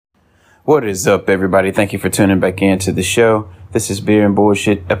What is up, everybody? Thank you for tuning back into the show. This is Beer and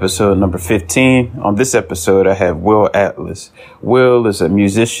Bullshit, episode number 15. On this episode, I have Will Atlas. Will is a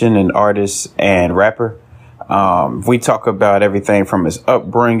musician and artist and rapper. We talk about everything from his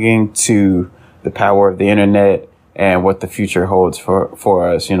upbringing to the power of the internet and what the future holds for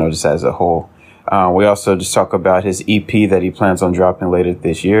us, just as a whole. We also just talk about his EP that he plans on dropping later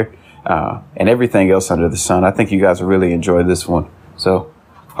this year, and everything else under the sun. I think you guys will really enjoy this one. So,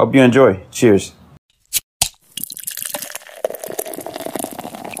 hope you enjoy. Cheers.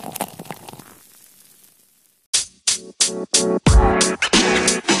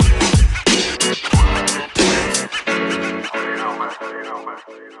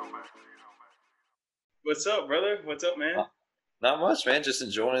 What's up, brother? What's up, man? Not much, man. Just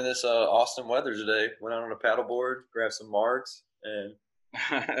enjoying this Austin weather today. Went out on a paddleboard, grabbed some margs, and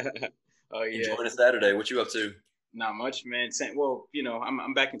enjoying a Saturday. What you up to? Not much, man. Well,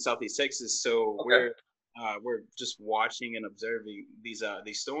 I'm back in Southeast Texas, so okay. We're just watching and observing these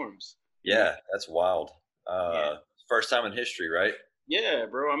storms. Yeah, that's wild. First time in history, right? Yeah,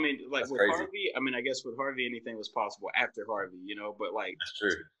 bro. I mean, like that's with crazy. Harvey. I mean, I guess with Harvey, anything was possible after Harvey, But like, that's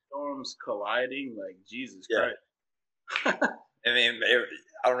true. Storms colliding, like Jesus Christ. I mean,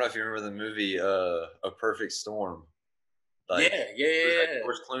 I don't know if you remember the movie A Perfect Storm. Like, yeah.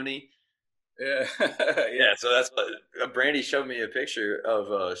 George Clooney. Yeah. Yeah. So that's what Brandy showed me a picture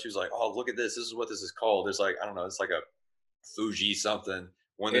of. She was like, "Oh, look at this. This is what this is called." There's like, I don't know. It's like a Fuji something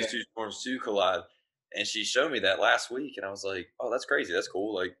when those two storms do collide. And she showed me that last week, and I was like, "Oh, that's crazy. That's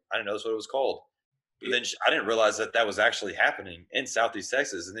cool. Like, I didn't know that's what it was called." But then I didn't realize that was actually happening in Southeast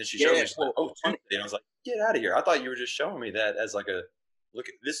Texas. And then she showed me, she's like, "Oh, Tuesday." And I was like, "Get out of here! I thought you were just showing me that as like a look.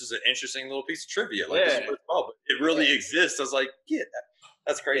 This is an interesting little piece of trivia. Like, this is what it's called, but it really exists." I was like, "Yeah,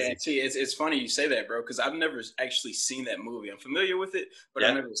 that's crazy." Yeah, see, it's funny you say that, bro, because I've never actually seen that movie. I'm familiar with it, but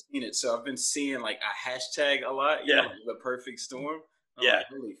I've never seen it. So I've been seeing like a hashtag a lot. You know, The Perfect Storm. I'm like,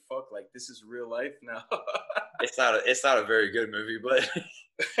 holy fuck! Like, this is real life now. It's not a very good movie, but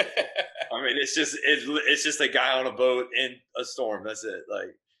I mean, it's just a guy on a boat in a storm. That's it.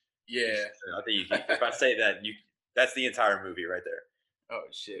 Like, yeah. I think if I say that, that's the entire movie right there. Oh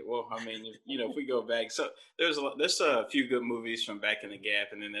shit! Well, I mean, if we go back, so there's a few good movies from back in the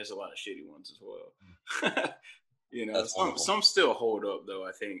gap, and then there's a lot of shitty ones as well. Some still hold up though.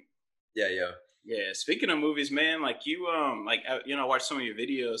 I think. Yeah. Speaking of movies, man, like you, I watch some of your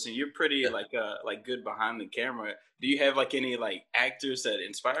videos, and you're pretty like good behind the camera. Do you have like any like actors that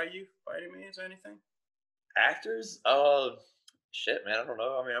inspire you by any means or anything? Actors? Shit, man, I don't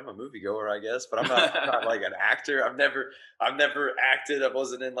know. I mean, I'm a moviegoer, I guess, but I'm not like an actor. I've never acted. I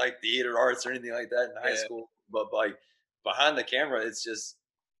wasn't in like theater arts or anything like that in high school. But like behind the camera, it's just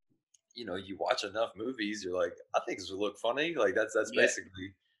you watch enough movies, you're like, I think this would look funny. Like that's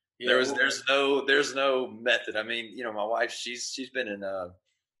basically. Yeah, there's no method. I mean, my wife, she's been in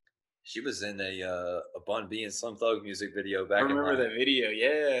she was in a Bun B and Slim Thug music video back. I remember that video.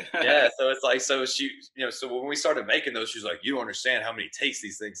 Yeah. Yeah. So it's like, so she, so when we started making those, she's like, "You don't understand how many takes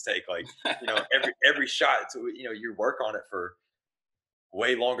these things take. Like, every shot. So you work on it for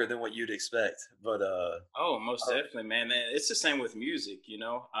way longer than what you'd expect." But most definitely, man. It's the same with music,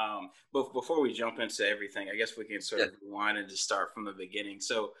 But before we jump into everything, I guess we can sort of rewind and just start from the beginning.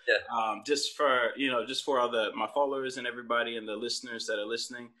 So, just for all my followers and everybody and the listeners that are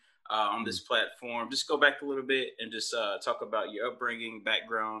listening on this platform, just go back a little bit and just talk about your upbringing,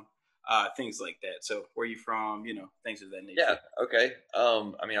 background, things like that. So, where you from? Things of that nature. Yeah. Okay.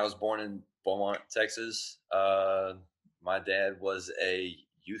 I mean, I was born in Beaumont, Texas. My dad was a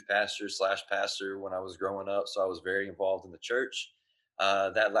youth pastor when I was growing up, so I was very involved in the church.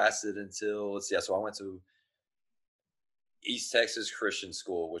 That lasted until, so I went to East Texas Christian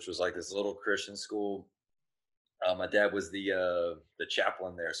School, which was like this little Christian school. My dad was the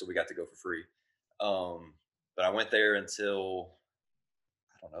chaplain there, so we got to go for free. But I went there until,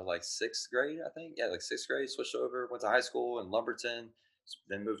 I don't know, like sixth grade, I think. Yeah, like sixth grade, switched over, went to high school in Lumberton,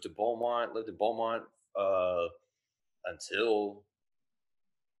 then moved to Beaumont, lived in Beaumont until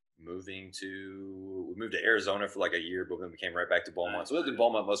we moved to Arizona for like a year, but then we came right back to Beaumont. So I lived in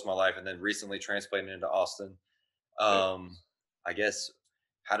Beaumont most of my life, and then recently transplanted into Austin. I guess,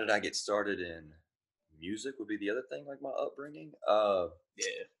 how did I get started in music would be the other thing, like my upbringing. I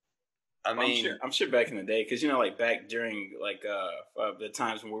mean, I'm sure back in the day, because like back during like the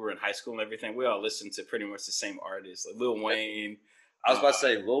times when we were in high school and everything, we all listened to pretty much the same artists, like Lil Wayne. I was about to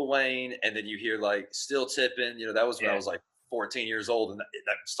say Lil Wayne, and then you hear like Still Tippin'. That was when I was like 14 years old, and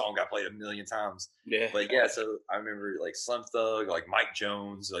that song got played a million times. Yeah. But so I remember like Slim Thug, like Mike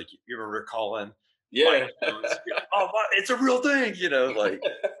Jones, like you remember calling Mike Jones, like, "Oh, it's a real thing," like.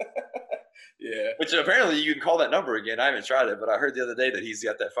 Yeah. Which apparently you can call that number again. I haven't tried it, but I heard the other day that he's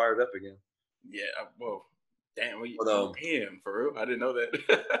got that fired up again. Yeah. Well, damn. But, damn, for real. I didn't know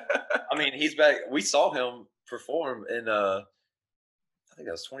that. I mean, he's back. We saw him perform in, I think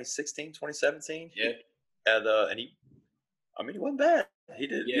that was 2016, 2017. Yeah. And he, I mean, he wasn't bad. He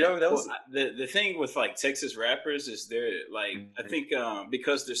did. Yeah. You know, that was the thing with like Texas rappers is they're like, I think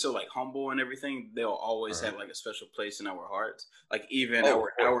because they're so like humble and everything, they'll always have like a special place in our hearts. Like even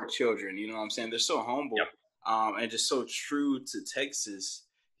our children, you know what I'm saying? They're so humble, and just so true to Texas.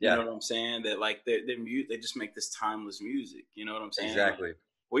 You know what I'm saying? That like their mute, they just make this timeless music. You know what I'm saying? Exactly. Like,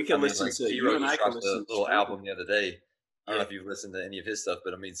 we can listen to Zero. You and I can listen to a little to album the other day. I don't know if you've listened to any of his stuff,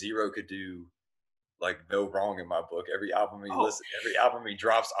 but I mean, Zero could do like no wrong in my book. Every album every album he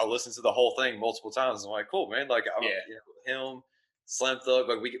drops, I'll listen to the whole thing multiple times. I'm like, cool, man. Like, him, Slim Thug.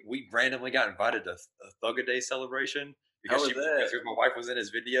 Like, we randomly got invited to a Thug a Day celebration because my wife was in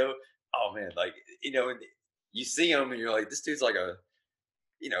his video. Oh man, like, you know, and you see him and you're like, this dude's like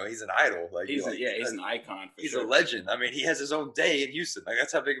he's an idol. Like, he's an icon. He's a legend. I mean, he has his own day in Houston. Like,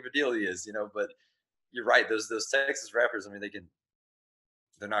 that's how big of a deal he is. You know, but you're right. Those Texas rappers. I mean,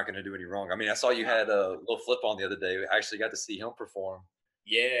 they're not going to do any wrong. I mean, I saw you had a little Flip on the other day. I actually got to see him perform.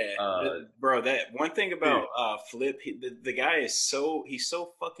 Yeah, bro. That one thing about Flip, the guy is he's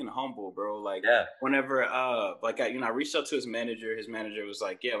so fucking humble, bro. Like, whenever I reached out to his manager. His manager was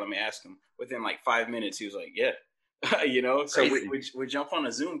like, "Yeah, let me ask him." Within like 5 minutes, he was like, "Yeah," you know. So we jump on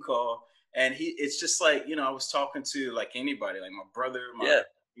a Zoom call, and it's just like, you know, I was talking to like anybody, like my brother, my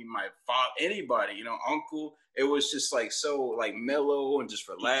father, anybody, you know, uncle. It was just like so like mellow and just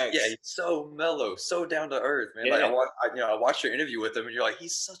relaxed. Yeah, he's so mellow, so down to earth, man. Yeah. Like I watched your interview with him, and you're like,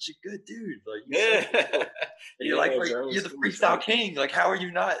 he's such a good dude. Like, and you're you're the freestyle king. Like, how are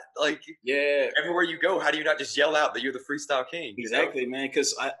you not like? Yeah, everywhere you go, how do you not just yell out that you're the freestyle king? Exactly, man.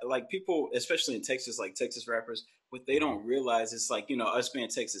 Because I like people, especially in Texas, like Texas rappers. What they don't realize is like, you know, us being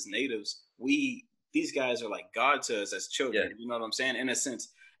Texas natives, these guys are like God to us as children. Yeah. You know what I'm saying? In a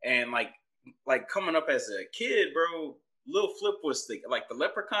sense, and like coming up as a kid, bro, Lil Flip was the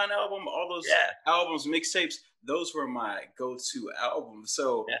Leprechaun album, all those albums, mixtapes, those were my go-to albums.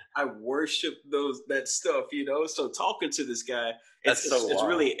 So I worship that stuff, you know. So talking to this guy,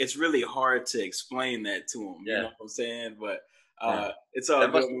 it's really hard to explain that to him. You know what I'm saying? But it's all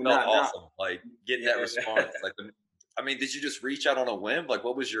that must have felt awesome. Like getting that response. Like, I mean, did you just reach out on a whim? Like,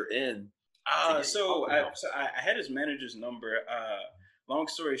 what was your end? So I had his manager's number. Long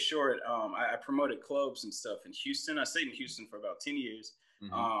story short, I promoted clubs and stuff in Houston. I stayed in Houston for about 10 years,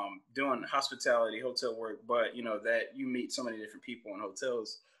 doing hospitality, hotel work. But, you know, that you meet so many different people in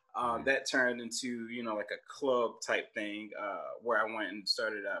hotels. That turned into, you know, like a club type thing where I went and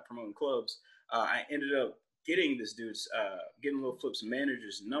started promoting clubs. I ended up getting this dude's, getting Lil Flip's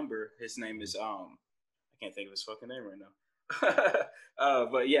manager's number. His name is, I can't think of his fucking name right now.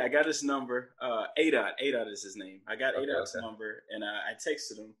 But yeah, I got his number. A-Dot is his name. I got A-Dot's number, and I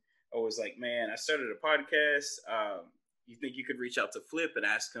texted him. I was like, man, I started a podcast. You think you could reach out to Flip and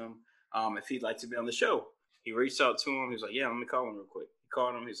ask him if he'd like to be on the show? He reached out to him. He was like, yeah, let me call him real quick. He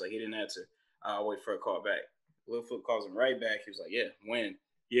called him. He's like, he didn't answer. I'll wait for a call back. Lil Flip calls him right back. He was like, yeah, when?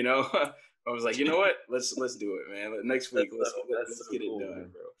 You know? I was like, you know what? Let's do it, man. Next week, let's get it done,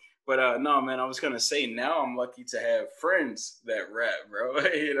 bro. But no, man, I was gonna say, now I'm lucky to have friends that rap, bro.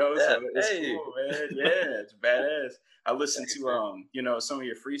 You know, so it's cool, man. Yeah, it's badass. I listened to you know, some of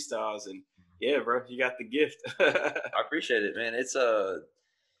your freestyles, and yeah, bro, you got the gift. I appreciate it, man. It's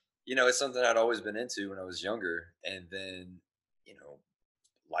you know, it's something I'd always been into when I was younger, and then, you know,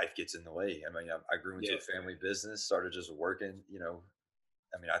 life gets in the way. I mean, I grew into a family business, started just working, you know.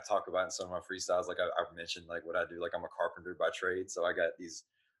 I mean, I talk about in some of my freestyles, like I've mentioned, like what I do. Like, I'm a carpenter by trade, so I got these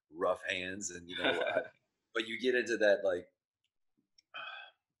rough hands, and you know, but you get into that like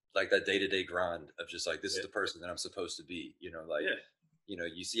that day-to-day grind of just like, this is the person that I'm supposed to be, you know, like you know,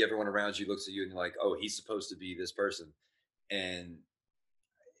 you see everyone around you looks at you and you're like, oh, he's supposed to be this person. And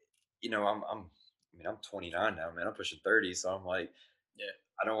you know, I'm 29 now, man. I'm pushing 30, so I'm like,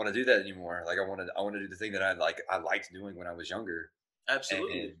 I don't want to do that anymore. Like, I want to do the thing that I liked doing when I was younger.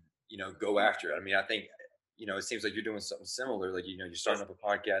 Absolutely. And you know, go after it. I mean, I think, you know, it seems like you're doing something similar. Like, you know, you're starting up a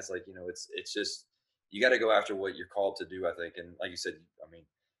podcast. Like, you know, it's just, you got to go after what you're called to do, I think. And like you said, I mean,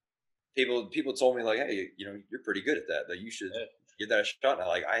 people told me like, hey, you know, you're pretty good at that. That you should give that a shot. And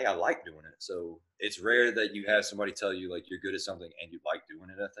I like doing it. So it's rare that you have somebody tell you like you're good at something and you like doing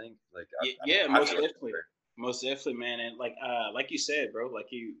it. I think most definitely, man. And like you said, bro, like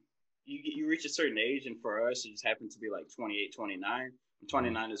you reach a certain age, and for us, it just happened to be like 28, 29. I'm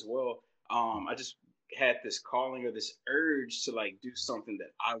 29 as well. I just had this calling or this urge to like do something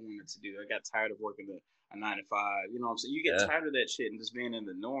that I wanted to do. I got tired of working a 9 to 5. You know what I'm saying? You get tired of that shit and just being in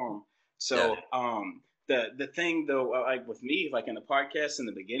the norm. So the thing though, like with me, like in the podcast in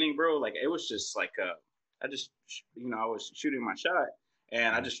the beginning, bro, like it was just like I just I was shooting my shot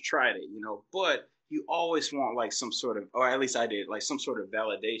and I just tried it, but you always want like some sort of, or at least I did, like some sort of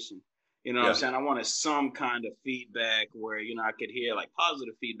validation. You know what I'm saying? I wanted some kind of feedback where, I could hear like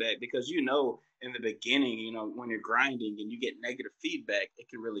positive feedback because, in the beginning, when you're grinding and you get negative feedback, it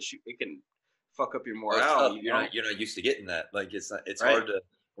can really it can fuck up your morale. You're not used to getting that. Like it's hard to,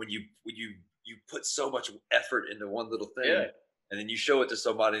 when you put so much effort into one little thing and then you show it to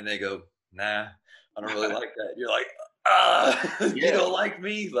somebody and they go, nah, I don't really like that. You're like, you don't like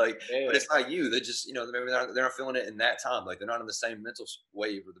me, like, but it's not you. They just, maybe they're not feeling it in that time. Like they're not in the same mental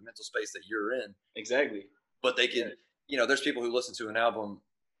wave or the mental space that you're in. Exactly. But they can, there's people who listen to an album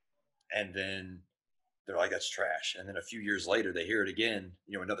and then they're like, that's trash. And then a few years later, they hear it again,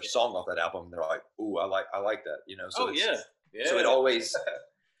 another song off that album. And they're like, ooh, I like that, So So it always,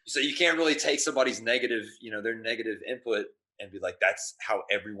 so you can't really take somebody's negative, their negative input and be like, that's how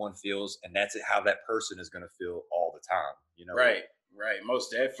everyone feels, and that's how that person is going to feel all the time, Right,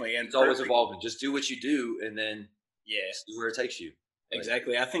 most definitely. And it's always evolving. Just do what you do, and then see where it takes you.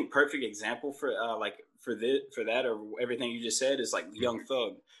 Exactly. I think perfect example for for that or everything you just said is like Young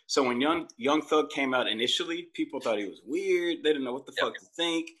Thug. So when Young Thug came out initially, people thought he was weird. They didn't know what the fuck to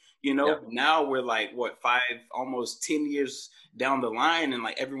think. Now we're like almost 10 years down the line, and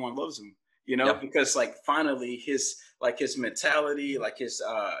like everyone loves him. Because like finally his mentality, like his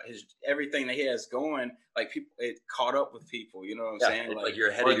everything that he has going, like people, it caught up with people. You know what I'm saying? Like you're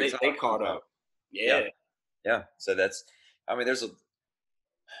ahead of your time. They caught up. Yeah. So that's, I mean,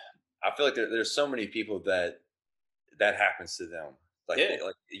 I feel like there's so many people that happens to them. Like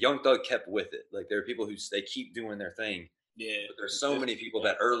Young Thug kept with it. Like there are people who they keep doing their thing. Yeah. But there's so many people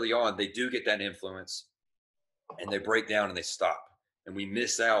that early on they do get that influence, and they break down and they stop. And we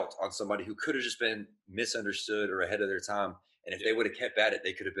miss out on somebody who could have just been misunderstood or ahead of their time. And if they would have kept at it,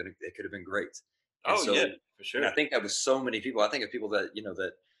 they could have been great. And for sure. And I think that was so many people. I think of people that,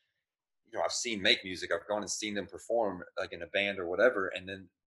 I've seen make music. I've gone and seen them perform like in a band or whatever. And then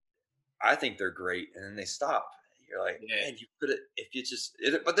I think they're great. And then they stop. You're like, man, you could have, if you just,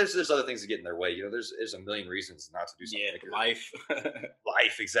 but there's other things that get in their way. There's a million reasons not to do something. Yeah, life.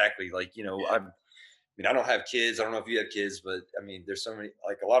 Life, exactly. Like, I don't have kids. I don't know if you have kids, but I mean, there's so many,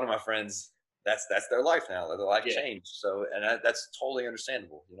 like a lot of my friends, that's their life now. Their life changed. So, and that's totally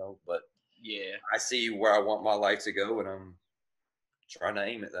understandable, but I see where I want my life to go, and I'm trying to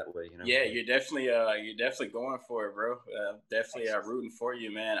aim it that way, Yeah, you're definitely going for it, bro. Definitely rooting for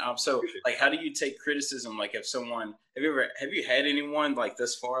you, man. So like, how do you take criticism? Like if someone, have you had anyone like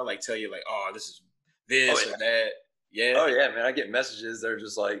this far, like tell you like, oh, this is this or that? Yeah. Oh yeah, man. I get messages. They're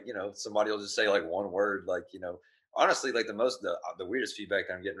just like, somebody will just say like one word, like, honestly, like the weirdest feedback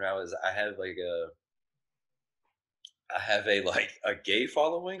that I'm getting around is I have a gay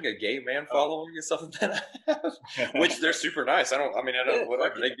following, a gay man following is something that I have, which they're super nice. I don't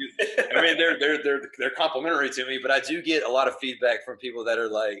whatever they do. I mean, they're complimentary to me, but I do get a lot of feedback from people that are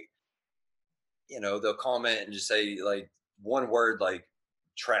like, they'll comment and just say like one word, like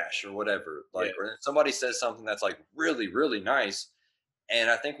trash or whatever, like, or somebody says something that's like really, really nice. And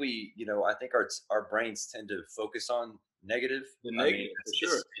I think I think our brains tend to focus on negative. The negative, for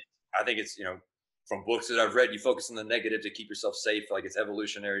sure. I think it's, from books that I've read, you focus on the negative to keep yourself safe. Like it's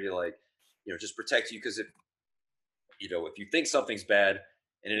evolutionary to like, just protect you. Because if you think something's bad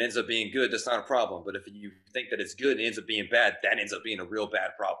and it ends up being good, that's not a problem. But if you think that it's good and it ends up being bad, that ends up being a real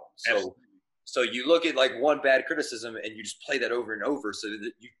bad problem. So you look at like one bad criticism and you just play that over and over so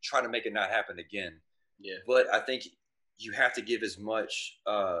that you try to make it not happen again. Yeah. But I think you have to give as much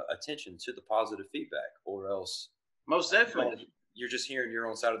attention to the positive feedback, or else most definitely you're just hearing your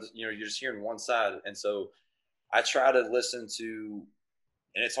own side of the, you're just hearing one side. And so I try to listen to,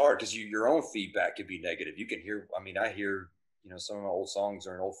 and it's hard because your own feedback could be negative. You can hear, I hear, some of my old songs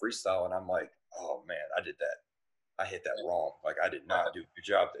or an old freestyle, and I'm like, oh man, I did that. I hit that wrong. Like I did not do a good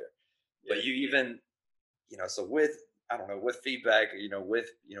job there. But you even, so with feedback, with,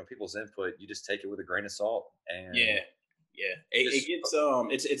 people's input, you just take it with a grain of salt. And it gets,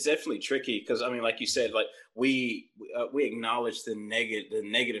 it's definitely tricky because, like you said, like we acknowledge the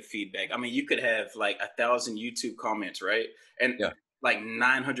negative feedback. You could have like 1,000 YouTube comments, right? And like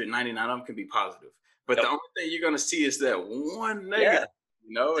 999 of them can be positive. But the only thing you're going to see is that one negative.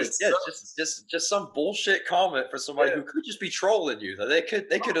 Just some bullshit comment for somebody who could just be trolling you. They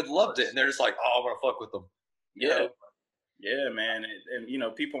could have loved it, and they're just like, oh, I'm gonna fuck with them. Yeah, man, and you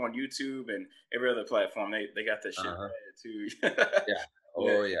know, people on YouTube and every other platform, they got that shit Uh-huh. bad too. Yeah. Yeah.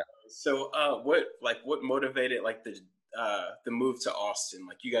 Oh yeah. So, what motivated like the move to Austin?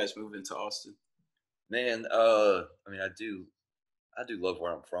 Like, you guys moving to Austin? Man, I mean, I do love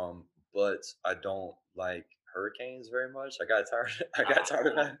where I'm from, but I don't like hurricanes very much. I got tired. I got tired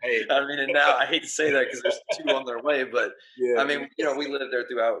of that. Hey, I mean, and now I hate to say that because there's two on their way, but yeah, I mean, we lived there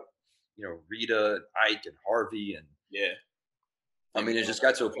throughout, Rita, Ike, and Harvey, and yeah, I mean, it just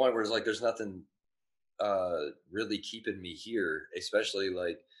got to a point where it's like there's nothing really keeping me here, especially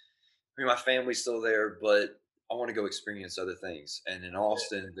like I mean, my family's still there, but I want to go experience other things. And in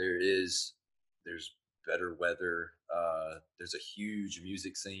Austin, there's better weather. There's a huge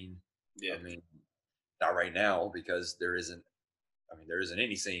music scene. yeah, I mean, not right now because there isn't. I mean, there isn't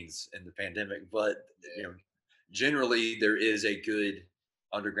any scenes in the pandemic, but you yeah, know, generally there is a good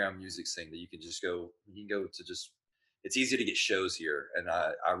underground music scene that you can just go. You can go to just. It's easy to get shows here, and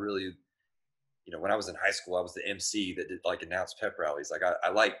I really, when I was in high school, I was the MC that did like announce pep rallies. Like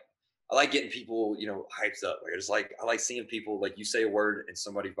I like getting people, hyped up. Like I like seeing people like you say a word and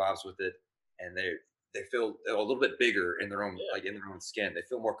somebody vibes with it, and they feel a little bit bigger in their own in their own skin. They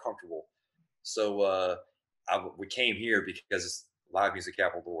feel more comfortable. So we came here because it's live music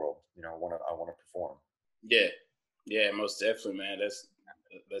capital of the world. I want to perform. yeah, yeah. Most definitely, man.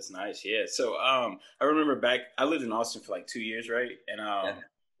 That's nice. Yeah. So, I remember back. I lived in Austin for like 2 years, right? And Yeah.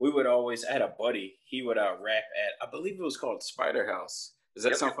 we would always. I had a buddy. He would rap at. I believe it was called Spider House. Does that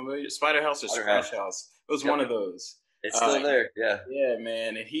Yep. sound familiar? Spider House or Spider Scratch House. House? It was Yep. one of those. It's still there. Yeah. Yeah,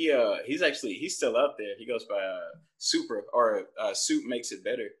 man, and he's still out there. He goes by Super or Soup Makes It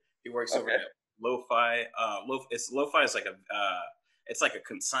Better. He works over Okay. at Lo-Fi. Lo-Fi is like it's like a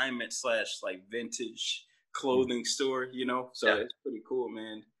consignment slash like vintage clothing store, So Yeah. it's pretty cool,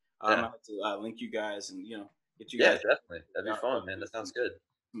 man. Yeah. I'm gonna have to link you guys and get you Yeah, guys definitely. That'd be fun, man. That sounds good.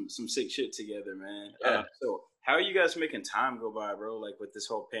 some sick shit together, man. Yeah. So how are you guys making time go by, bro? Like with this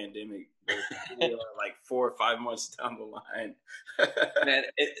whole pandemic, we are like 4 or 5 months down the line. Man,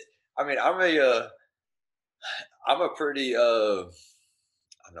 I mean, I'm a pretty I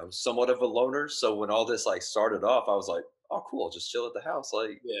don't know, somewhat of a loner. So when all this like started off, I was like, oh cool, just chill at the house.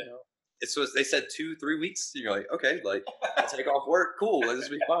 Like, Yeah. It's what they said 2-3 weeks. You're like, okay, like I'll take off work, cool, like, this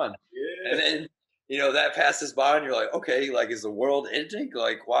will be fun. Yeah. And then that passes by, and you're like, okay, like is the world ending?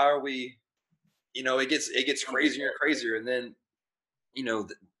 Like, why are we? It gets crazier and crazier, and then I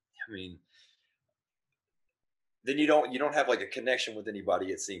mean, then you don't have like a connection with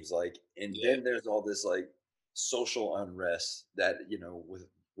anybody. It seems like, and Yeah. then there's all this like social unrest that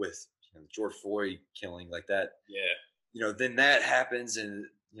with George Floyd killing like that. Yeah. Then that happens, and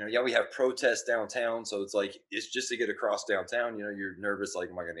we have protests downtown, so it's like it's just to get across downtown. You're nervous, like,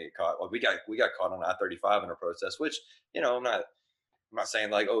 am I going to get caught? Like we got caught on I-35 in a protest, which I'm not saying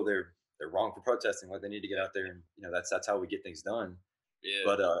like, oh, they're wrong for protesting. Like they need to get out there, and that's how we get things done. Yeah.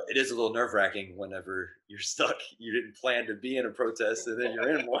 But it is a little nerve wracking whenever you're stuck. You didn't plan to be in a protest, and then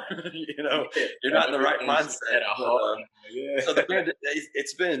you're in one. You're not in the right mindset. Yeah. So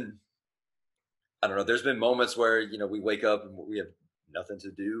it's been, I don't know. There's been moments where we wake up and we have nothing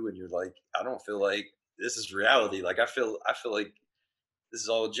to do, and you're like, I don't feel like this is reality. Like I feel like this is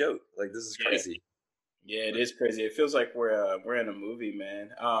all a joke. Like this is crazy. Yeah, it is crazy. It feels like we're in a movie, man.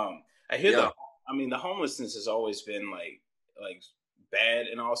 I hear the homelessness has always been like bad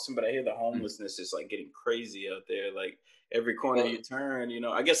in Austin, but I hear the homelessness is like getting crazy out there. Like every corner you turn,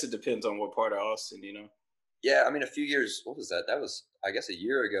 I guess it depends on what part of Austin, Yeah, I mean, a few years. What was that? That was, I guess, a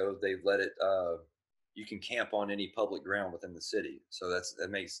year ago. They let it. You can camp on any public ground within the city. So that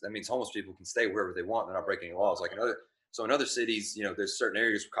means homeless people can stay wherever they want. They're not breaking any laws. Like in other cities, there's certain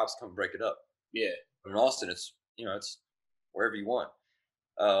areas where cops come and break it up. Yeah. But in Austin, it's wherever you want.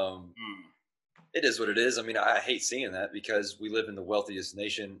 It is what it is. I mean, I hate seeing that because we live in the wealthiest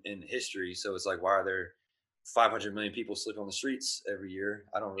nation in history. So it's like, why are there 500 million people sleep on the streets every year?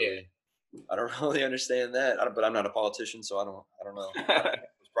 I don't really understand that. But I'm not a politician, so I don't know those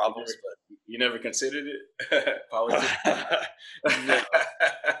problems. But you never considered it, politics? No,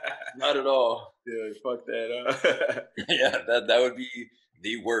 not at all. Yeah, fuck that. Yeah, that would be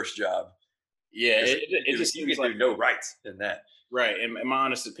the worst job. Yeah, it just you seems can like do no rights in that. Right. In my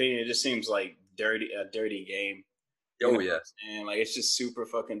honest opinion, it just seems like a dirty game. Oh yeah, and like it's just super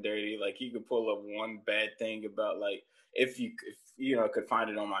fucking dirty. Like you could pull up one bad thing about like if could find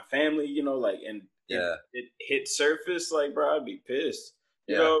it on my family, like and it hit surface, like bro, I'd be pissed.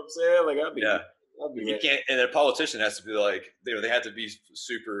 You know what I'm saying? Like I'd be you can't, and a politician has to be like they have to be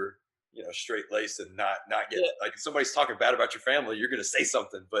super straight laced and not get like if somebody's talking bad about your family, you're gonna say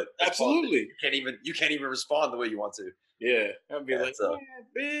something, but absolutely you can't even respond the way you want to. Yeah, I'd be like,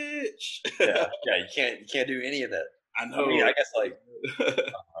 bitch. yeah, you can't do any of that. I know. I mean, I guess like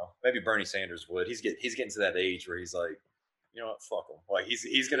maybe Bernie Sanders would. He's getting to that age where he's like, you know what, fuck him. Like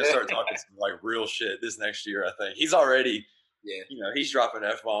he's gonna start talking some like real shit this next year. I think he's already, he's dropping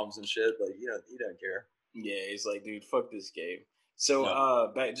F-bombs and shit. Like he doesn't care. Yeah, he's like, dude, fuck this game. So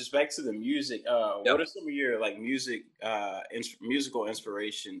back to the music. What are some of your like musical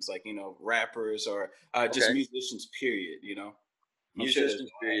inspirations? Like rappers or just musicians. Period.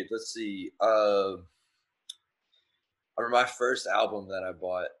 Musicians. Period. Let's see. I remember my first album that I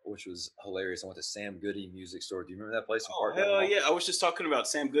bought, which was hilarious. I went to Sam Goody Music Store. Do you remember that place in Parkdale? Hell yeah! I was just talking about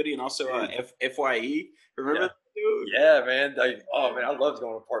Sam Goody and also FYE. Remember that dude? Yeah, man. I loved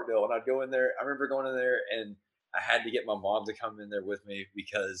going to Parkdale, and I'd go in there. I remember going in there and I had to get my mom to come in there with me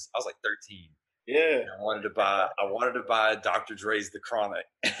because I was like 13. Yeah. I wanted to buy Dr. Dre's The Chronic,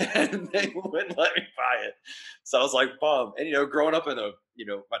 and they wouldn't let me buy it. So I was like, bummed. And growing up in my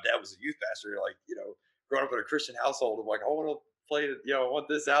dad was a youth pastor. Like, growing up in a Christian household, I'm like, I want to play it. I want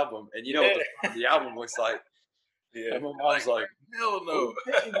this album, and what the album looks like. Yeah. And my mom's like, hell no.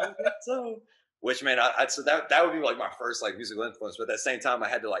 So. Which, man, so that would be like my first like musical influence. But at the same time,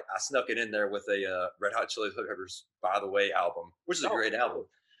 I snuck it in there with a Red Hot Chili Peppers "By the Way" album, which is a great album.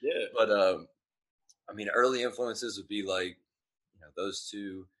 Yeah. But I mean, early influences would be like those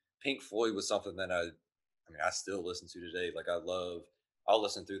two. Pink Floyd was something that I still listen to today. Like I'll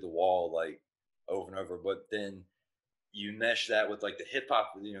listen Through the Wall like over and over. But then you mesh that with like the hip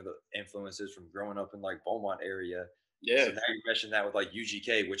hop, the influences from growing up in like Beaumont area. Yeah. So now you're meshing that with like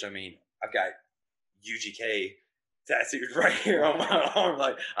UGK, which I mean, I've got UGK tattooed right here on my arm.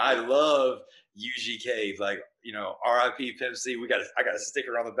 Like I love UGK. Like R.I.P. Pimp C. I got a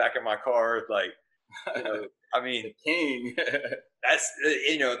sticker on the back of my car. Like I mean, the king. That's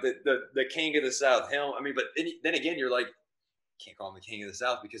the king of the South. Him. I mean, but then again, you're like, can't call him the king of the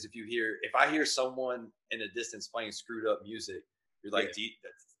South because if I hear someone in the distance playing screwed up music, you're like,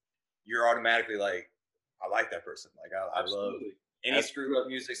 you're automatically like, I like that person. Like I love any screwed up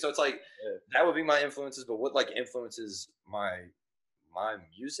music. So it's like that would be my influences. But what like influences my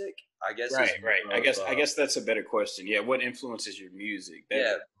music? I guess. Right. I guess that's a better question. Yeah. What influences your music?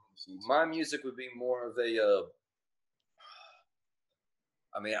 My music would be more of a.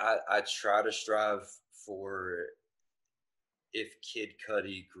 I mean, I try to strive for if Kid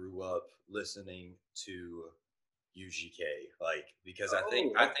Cudi grew up listening to UGK, like because I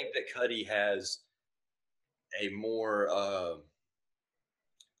think that Cudi has a more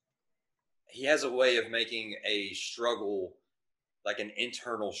he has a way of making a struggle like an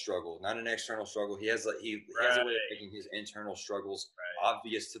internal struggle, not an external struggle. He has a way of making his internal struggles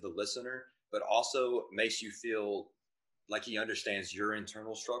obvious to the listener, but also makes you feel like he understands your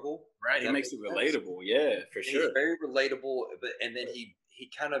internal struggle. Right. He makes it relatable. Yeah, for sure. He's very relatable, and then he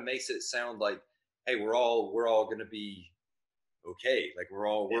kind of makes it sound like, hey, we're all gonna be okay. Like we're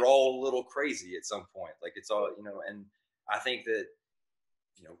all a little crazy at some point. Like it's all and I think that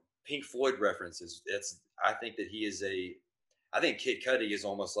Pink Floyd references. I think that I think Kid Cudi is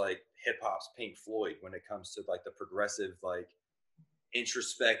almost like hip hop's Pink Floyd when it comes to like the progressive, like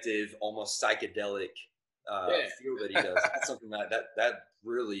introspective, almost psychedelic feel that he does. That's something that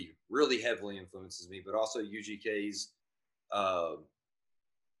really, really heavily influences me. But also UGK's, I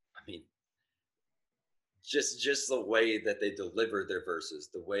mean, just the way that they deliver their verses,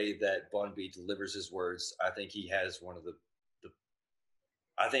 the way that Bun B delivers his words. I think he has one of the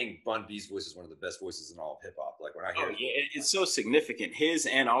I think Bun B's voice is one of the best voices in all of hip hop. Like when I hear it's so significant. His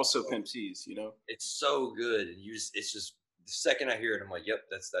and also Pimp C's, it's so good, and it's just the second I hear it, I'm like, yep,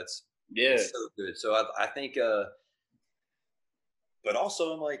 that's it's so good. So I think, but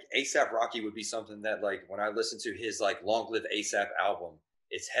also I'm like A$AP Rocky would be something that like when I listen to his like Long Live A$AP album,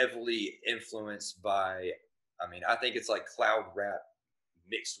 it's heavily influenced by. I mean, I think it's like cloud rap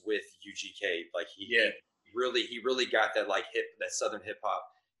mixed with UGK. Like he really got that like that Southern hip hop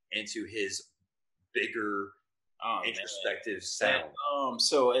into his bigger introspective sound.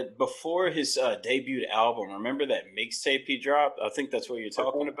 So before his debut album, remember that mixtape he dropped? I think that's what you're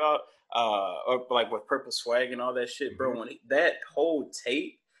talking about. Or like with Purple Swag and all that shit, bro. When that whole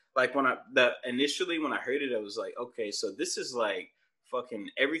tape, like initially when I heard it, I was like, okay, so this is like fucking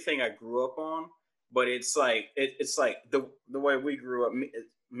everything I grew up on, but it's like it's like the way we grew up,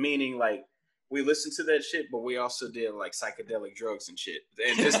 meaning like we listened to that shit, but we also did like psychedelic drugs and shit.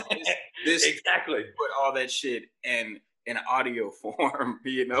 And this exactly put all that shit in audio form,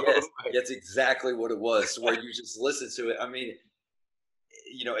 Yes, that's exactly what it was. Where you just listen to it. I mean,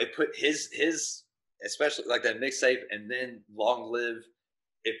 it put his especially like that mixtape, and then Long Live,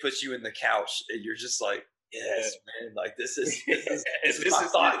 it puts you in the couch, and you're just like, yes, man, like this is my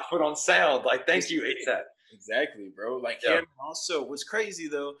thought put on sound. Like, thank you, ASAP. Exactly, bro. Like him also, what's crazy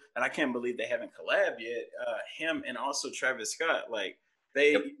though, and I can't believe they haven't collabed yet. Him and also Travis Scott, like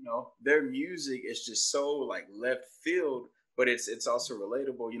they, their music is just so like left field, but it's also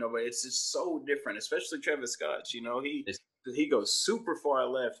relatable, but it's just so different, especially Travis Scott. He goes super far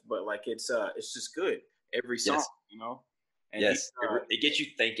left, but like it's just good every song, And it gets you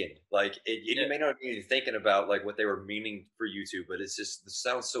thinking. Like you may not be thinking about like what they were meaning for you to, but it's just the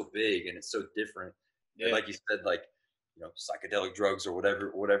sound's so big and it's so different. Yeah. Like you said, like psychedelic drugs or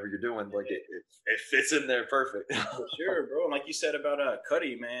whatever you're doing, like it fits in there perfect. For sure, bro. And like you said about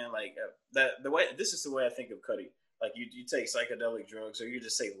Cudi, man, like this is the way I think of Cudi. Like you take psychedelic drugs, or you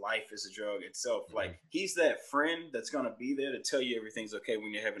just say life is a drug itself. Mm-hmm. Like he's that friend that's gonna be there to tell you everything's okay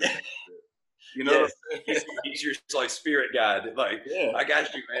when you're having a bad trip. He's your like spirit guide. Like, I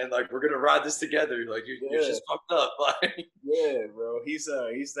got you, man. Like, we're gonna ride this together. Like, you're just fucked up. Like, yeah, bro. He's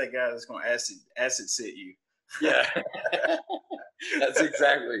that guy that's gonna acid sit you. Yeah, that's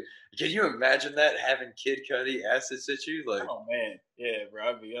exactly. Can you imagine that, having Kid Cudi acid sit you? Like, oh man, yeah, bro.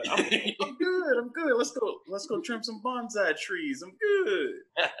 I'm good. I'm good. Let's go trim some bonsai trees. I'm good.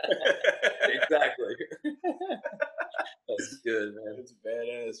 Exactly. That's good, man. It's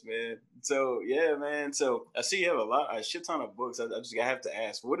badass, man. So yeah, man. So I see you have a shit ton of books. I have to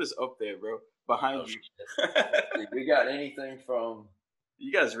ask, what is up there, bro, behind you? We got anything from?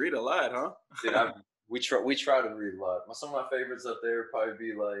 You guys read a lot, huh? Dude, we try to read a lot. Some of my favorites up there would probably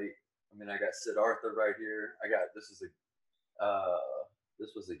be like, I got Siddhartha right here. I got this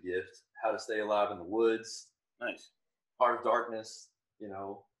was a gift. How to Stay Alive in the Woods. Nice. Heart of Darkness.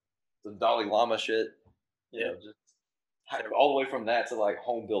 Some Dalai Lama shit. Just all the way from that to like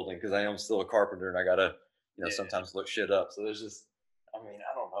home building, because I am still a carpenter and I gotta sometimes look shit up. So there's just, I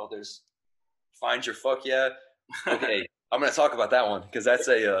don't know. There's Find Your Fuck Yeah. Okay, I'm gonna talk about that one because that's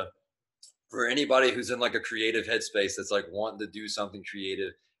a for anybody who's in like a creative headspace that's like wanting to do something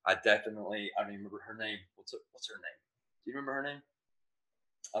creative. I don't remember her name. What's her name? Do you remember her name?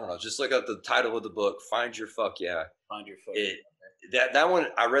 I don't know. Just look up the title of the book. Find Your Fuck Yeah. Find Your Fuck Yeah. That one,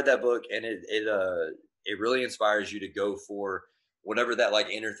 I read that book, and it really inspires you to go for whatever that like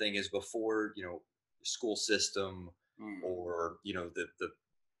inner thing is before the school system or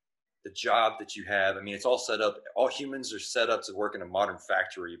the job that you have. It's all set up. All humans are set up to work in a modern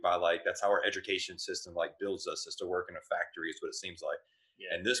factory by like, that's how our education system like builds us, is to work in a factory, is what it seems like.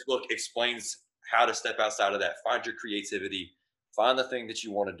 Yeah. And this book explains how to step outside of that, find your creativity, find the thing that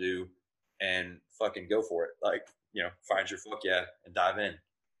you want to do, and fucking go for it. Like, find your fuck yeah and dive in.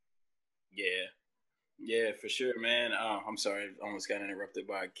 Yeah, for sure, man. I'm sorry, I almost got interrupted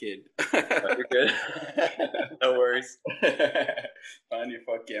by a kid. You're good. No worries. Find Your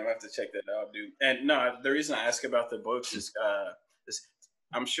Fuck Yeah. I'm gonna have to check that out, dude. And no, the reason I ask about the books is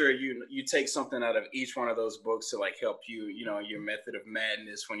I'm sure you take something out of each one of those books to like help you, your method of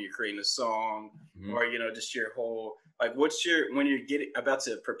madness when you're creating a song, or just your whole like, when you're about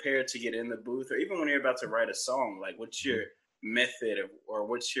to prepare to get in the booth, or even when you're about to write a song, like what's your method or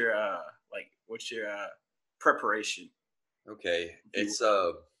what's your preparation? Okay, it's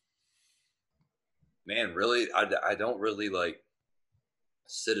man, really, I don't really like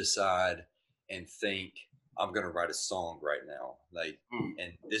sit aside and think I'm gonna write a song right now, like,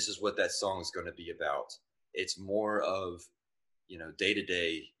 and this is what that song is gonna be about. It's more of day to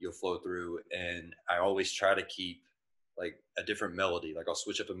day you'll flow through, and I always try to keep like a different melody. Like I'll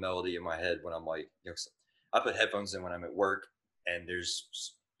switch up a melody in my head when I'm like, I put headphones in when I'm at work, and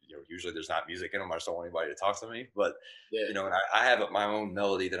there's usually there's not music in them. I just don't want anybody to talk to me, but and I have my own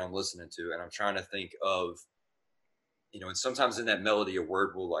melody that I'm listening to, and I'm trying to think of and sometimes in that melody a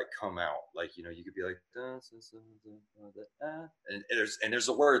word will like come out, like you could be like and there's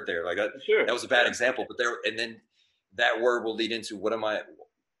a word there, like that was a bad example, but there, and then that word will lead into what am I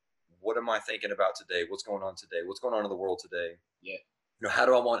thinking about today, what's going on today, what's going on in the world today,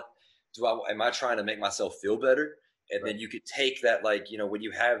 how am I trying to make myself feel better? And then you could take that, like, when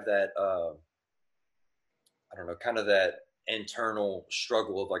you have that, I don't know, kind of that internal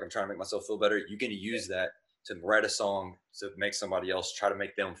struggle of like, I'm trying to make myself feel better. You can use that to write a song to make somebody else, try to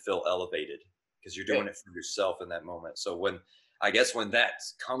make them feel elevated, because you're doing it for yourself in that moment. So when that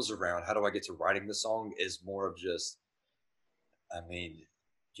comes around, how do I get to writing the song is more of just,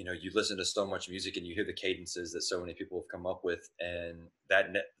 you listen to so much music and you hear the cadences that so many people have come up with. And that,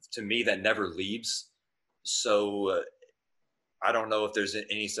 to me, that never leaves. So I don't know if there's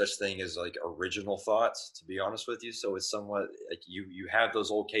any such thing as like original thoughts, to be honest with you. So it's somewhat like you have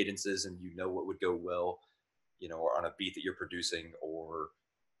those old cadences and you know what would go well, or on a beat that you're producing, or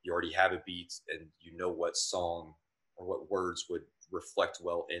you already have a beat and you know what song or what words would reflect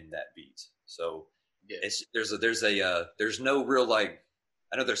well in that beat. So it's there's no real like,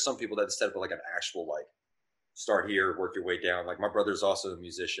 I know there's some people that set up like an actual like start here, work your way down. Like my brother's also a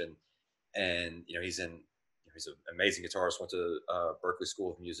musician, and he's an amazing guitarist. Went to Berklee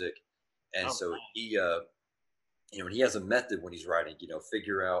School of Music, and so he and he has a method when he's writing.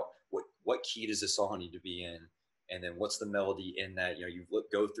 Figure out what key does this song need to be in, and then what's the melody in that.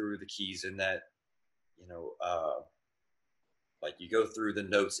 Go through the keys in that. Like you go through the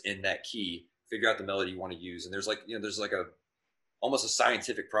notes in that key, figure out the melody you want to use, and there's like a almost a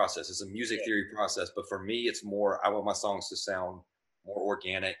scientific process. It's a music theory process, but for me, it's more. I want my songs to sound more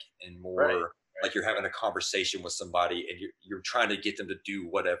organic and more like you're having a conversation with somebody, and you're trying to get them to do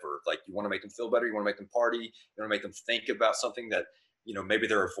whatever. Like you want to make them feel better, you want to make them party, you want to make them think about something that maybe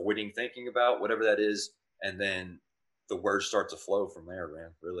they're avoiding thinking about, whatever that is, and then the words start to flow from there, man.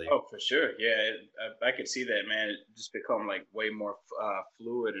 Really. Oh, for sure. Yeah, I could see that, man. It just become like way more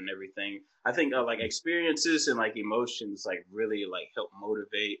fluid and everything. I think like experiences and like emotions like really like help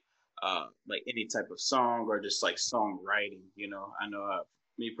motivate like any type of song or just like songwriting. I know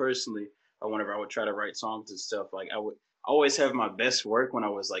me personally, whenever I would try to write songs and stuff, like I would always have my best work when I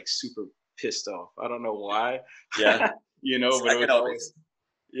was like super pissed off. I don't know why. Yeah. But it was always.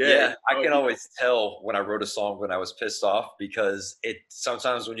 Yeah, I can always tell when I wrote a song when I was pissed off, because it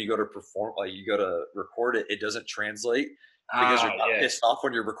sometimes when you go to perform, like you go to record it, it doesn't translate because you're not pissed off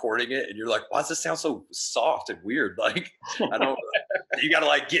when you're recording it, and you're like, why does this sound so soft and weird? Like I don't. You got to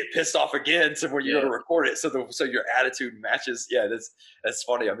like get pissed off again to when you go to record it, so your attitude matches. Yeah, that's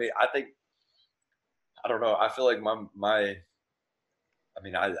funny. I mean, I don't know. I feel like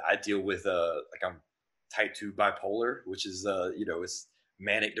I deal with like I'm type 2 bipolar, which is it's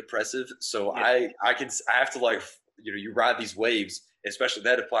manic depressive. So I have to like you ride these waves, especially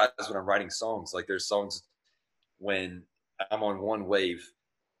that applies when I'm writing songs. Like there's songs when I'm on one wave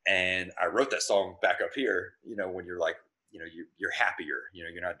and I wrote that song back up here, when you're like you're happier,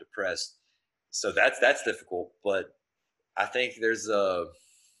 you're not depressed. So that's difficult. But I think there's I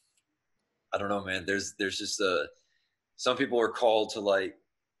don't know, man, there's just some people are called to like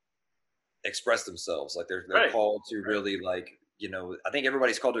express themselves. Like they're called to really like I think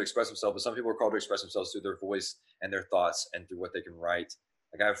everybody's called to express themselves, but some people are called to express themselves through their voice and their thoughts and through what they can write.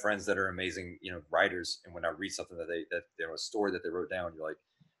 Like I have friends that are amazing, writers, and when I read something that a story that they wrote down, you're like,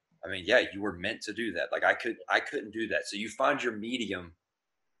 I mean, yeah, you were meant to do that. Like I couldn't do that. So you find your medium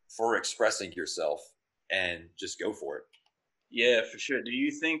for expressing yourself and just go for it. Yeah, for sure. Do you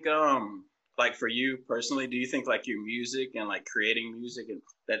think like for you personally, do you think like your music and like creating music and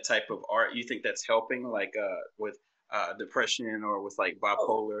that type of art, you think that's helping like with depression or with like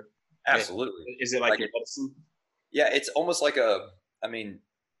bipolar? Absolutely. Is it like your medicine? Yeah, it's almost like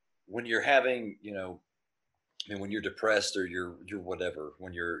when you're having, when you're depressed or you're whatever,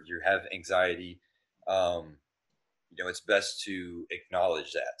 when you have anxiety, it's best to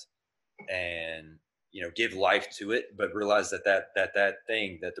acknowledge that and give life to it, but realize that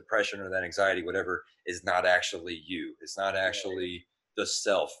thing, that depression or that anxiety, whatever, is not actually you. It's not actually the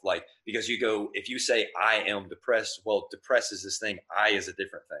self. Like, because if you say I am depressed, well, depressed is this thing, I is a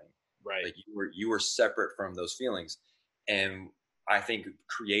different thing. Right. Like you were separate from those feelings. And I think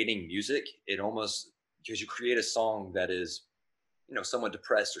creating music, it almost, because you create a song that is, somewhat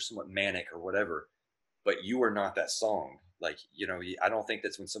depressed or somewhat manic or whatever, but you are not that song. Like, I don't think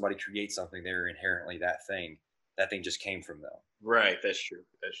that's when somebody creates something, they're inherently that thing. That thing just came from them. Right. That's true.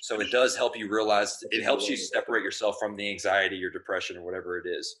 So it does help you realize, it helps you separate yourself from the anxiety or depression or whatever it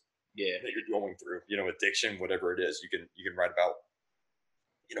is that you're going through, addiction, whatever it is. You can write about,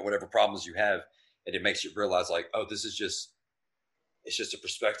 whatever problems you have, and it makes you realize like, oh, it's just a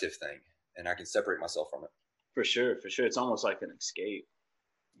perspective thing, and I can separate myself from it. For sure. It's almost like an escape.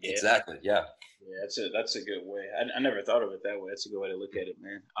 Yeah. Exactly. Yeah. Yeah, that's a good way. I never thought of it that way. That's a good way to look at it,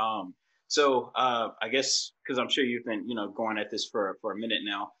 man. So I guess because I'm sure you've been going at this for a minute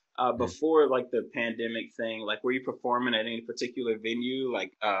now. Before like the pandemic thing, like were you performing at any particular venue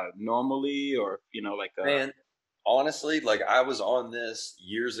like normally, or like man, honestly, like I was on this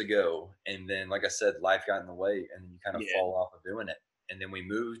years ago, and then like I said, life got in the way, and then you kind of fall off of doing it. And then we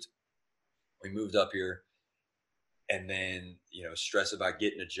moved up here. And then, stress about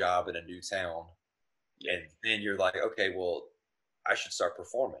getting a job in a new town. Yeah. And then you're like, okay, well, I should start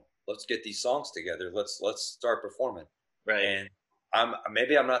performing. Let's get these songs together. Let's start performing. Right. And I'm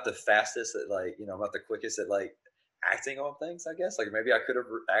not the fastest at like, I'm not the quickest at like acting on things, I guess. Like maybe I could have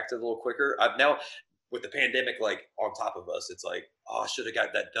acted a little quicker. Now with the pandemic like on top of us, it's like, oh, I should have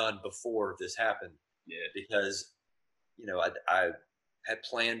got that done before this happened. Yeah. Because I had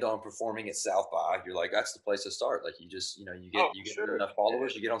planned on performing at South by. You're like, that's the place to start. Like you just, you get sure. enough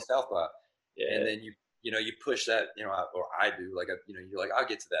followers, you get on South by, Yeah. and then you push that, or I do. Like, you're like, I'll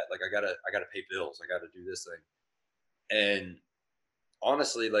get to that. Like, I gotta pay bills. I gotta do this thing. And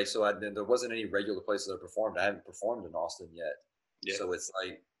honestly, like, there wasn't any regular places I performed. I haven't performed in Austin yet. Yeah. So it's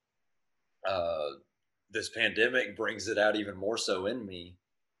like, this pandemic brings it out even more so in me.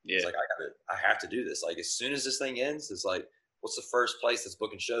 Yeah. It's like, I have to do this. Like, as soon as this thing ends, it's like, what's the first place that's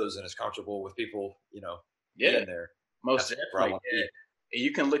booking shows and is comfortable with people, being there? Most definitely. Yeah.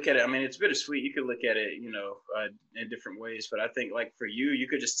 You can look at it. I mean, it's bittersweet. You can look at it, in different ways. But I think, like for you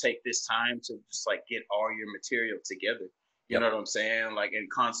could just take this time to just like get all your material together. You know what I'm saying? Like in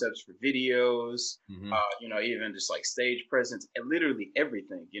concepts for videos, even just like stage presence and literally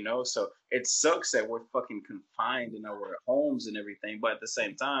everything. So it sucks that we're fucking confined in our homes and everything. But at the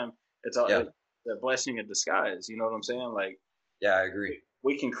same time, it's all it's a blessing in disguise. You know what I'm saying? Like, yeah, I agree.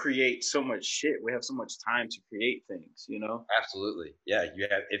 We can create so much shit. We have so much time to create things, Absolutely. Yeah. You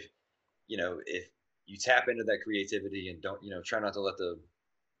have, if you tap into that creativity and don't, try not to let the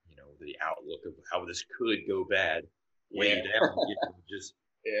outlook of how this could go bad weigh you down. Just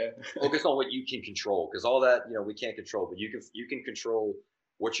focus on what you can control. Cause all that, we can't control, but you can control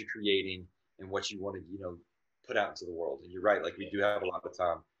what you're creating and what you want to, put out into the world. And you're right. Like we do have a lot of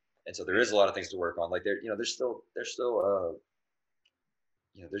time. And so there is a lot of things to work on. Like there's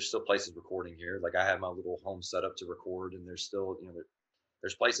still places recording here. Like I have my little home set up to record, and there's still,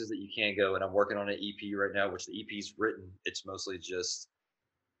 there's places that you can go. And I'm working on an EP right now, which the EP's written. It's mostly just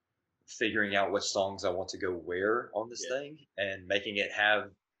figuring out what songs I want to go where on this thing and making it have,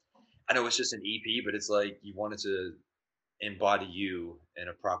 I know it's just an EP, but it's like you wanted to embody you in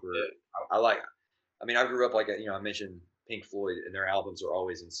a proper, I grew up like, I mentioned Pink Floyd, and their albums are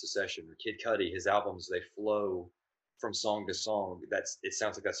always in succession. Or Kid Cudi, his albums, they flow from song to song. It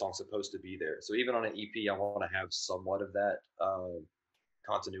sounds like that song's supposed to be there. So even on an EP, I want to have somewhat of that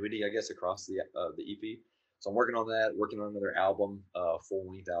continuity, I guess, across the EP. So I'm working on that, working on another album,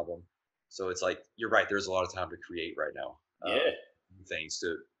 full-length album. So it's like, you're right, there's a lot of time to create right now. Things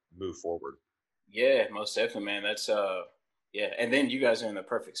to move forward. Yeah, most definitely, man. That's and then you guys are in the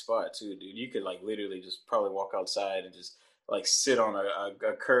perfect spot too, dude. You could like literally just probably walk outside and just like sit on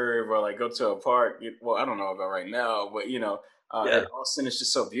a curve or like go to a park. Well, I don't know about right now, but and Austin is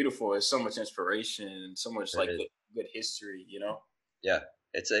just so beautiful. There's so much inspiration and so much like good history, Yeah,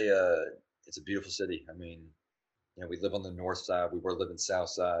 it's a beautiful city. I mean, we live on the north side. We were living south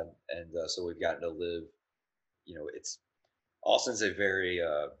side, and so we've gotten to live. Austin's a very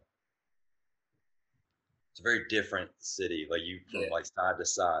it's a very different city. Like from like side to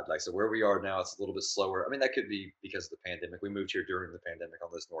side. Like so, where we are now, it's a little bit slower. I mean, that could be because of the pandemic. We moved here during the pandemic on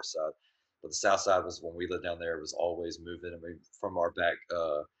this north side, but the south side was when we lived down there. It was always moving. I mean, from our back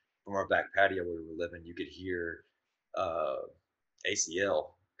patio where we were living, you could hear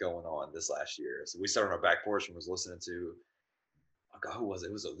ACL going on this last year. So we sat on our back porch and was listening to, oh God, who was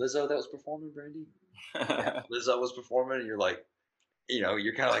it? Was it Lizzo that was performing, Brandy? Yeah, Lizzo was performing, and you're like,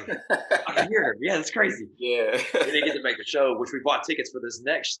 you're kind of like, I can hear her. Yeah, that's crazy. Yeah. We didn't get to make the show, which we bought tickets for this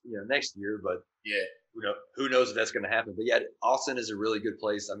next year, but who knows if that's going to happen. But yeah, Austin is a really good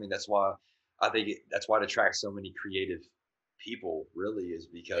place. I mean, that's why I think that's why it attracts so many creative people. Really, is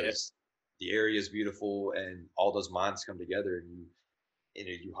because the area is beautiful and all those minds come together, and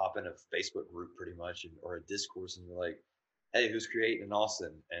you hop in a Facebook group pretty much, or a discourse, and you're like, hey, who's creating in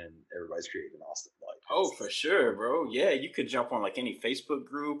Austin? And everybody's creating in Austin. Like, oh, for sure, bro. Yeah, you could jump on like any Facebook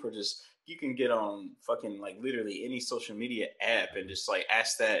group, or just you can get on fucking like literally any social media app and just like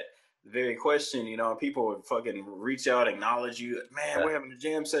ask that very question, and people would fucking reach out, acknowledge you. Man, we're having a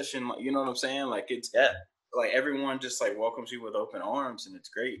jam session. You know what I'm saying? Like it's like everyone just like welcomes you with open arms, and it's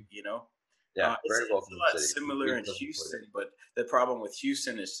great. Yeah, very welcome. It's a lot similar in Houston, but the problem with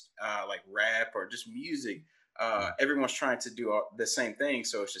Houston is like rap or just music. Everyone's trying to do the same thing,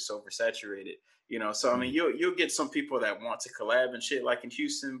 so it's just oversaturated. So I mean, you'll get some people that want to collab and shit like in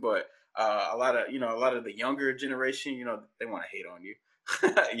Houston, but a lot of the younger generation, they want to hate on you.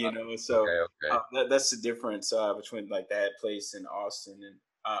 So that's the difference between like that place in Austin.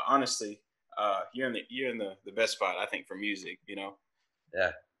 And honestly, you're in the best spot, I think, for music.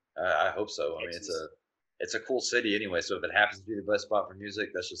 Yeah, I hope so. I mean, it's a cool city anyway. So if it happens to be the best spot for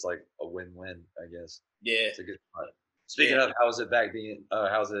music, that's just like a win-win, I guess. Yeah, it's a good spot. Speaking of, how's it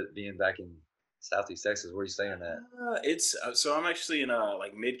being back in Southeast Texas. Where are you staying at? It's so I'm actually in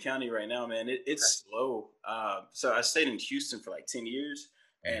like mid county right now, man. Okay. It's slow. So I stayed in Houston for like 10 years,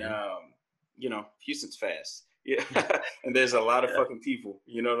 and Hmm. Houston's fast. Yeah, and there's a lot of Yeah. fucking people.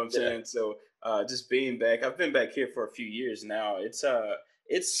 You know what I'm Yeah. saying? So just being back, I've been back here for a few years now.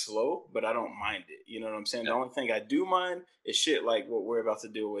 It's slow, but I don't mind it. You know what I'm saying? The Yeah. only thing I do mind is shit like what we're about to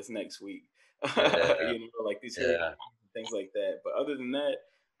deal with next week. Yeah. Like these hurricanes Yeah. and things like that. But other than that,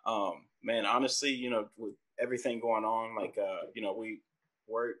 man, honestly, with everything going on, like we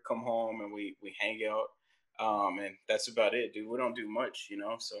work, come home, and we hang out. And that's about it, dude. We don't do much,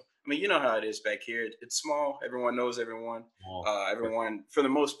 So I mean, you know how it is back here. It's small. Everyone knows everyone. Well, Everyone, for the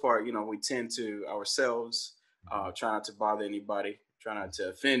most part, we tend to ourselves. mhm. Try not to bother anybody. Try not to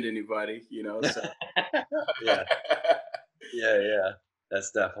offend anybody. So Yeah. Yeah. Yeah.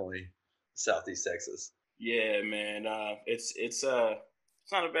 That's definitely Southeast Texas. yeah, man. It's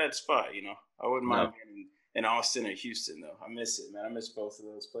not a bad spot. I wouldn't No, mind being in Austin or Houston though. I miss it, man. I miss both of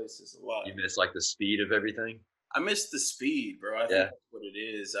those places a lot. you miss like the speed of everything. I miss the speed, bro. I think Yeah. that's what it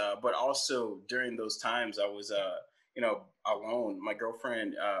is. But also during those times, I was, alone. My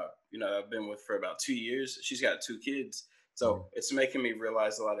girlfriend, I've been with for about 2 years. She's got two kids, Mhm. so it's making me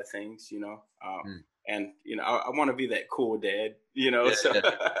realize a lot of things. Mm. And I want to be that cool dad. Yeah. So Yeah. so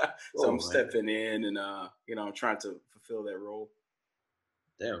I'm Cool, man. stepping in, and I'm trying to fulfill that role.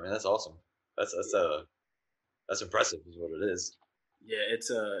 Damn, man, that's awesome. That's impressive, is what it is. Yeah,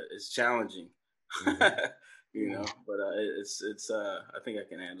 it's challenging, Hmm. but I think I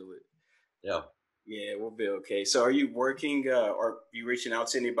can handle it. Yeah. Yeah, we'll be okay. So, are you working, or are you reaching out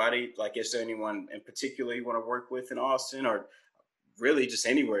to anybody? Like, is there anyone in particular you want to work with in Austin, or really just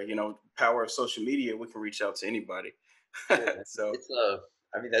anywhere? Power of social media, we can reach out to anybody. Yeah. So, It's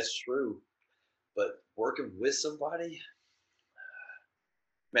I mean, that's true, but working with somebody,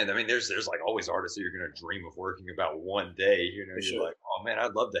 man. I mean, there's like always artists that you're gonna dream of working about one day. for You're sure. like, oh man,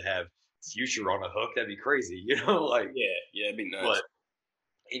 I'd love to have Future on a hook. That'd be crazy. Like, Yeah, yeah, it'd be nuts. but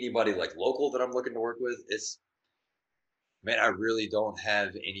anybody like local that I'm looking to work with, it's man, I really don't have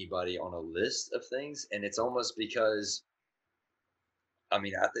anybody on a list of things, and it's almost because I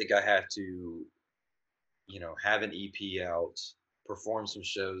mean, I think I have to, have an EP out, perform some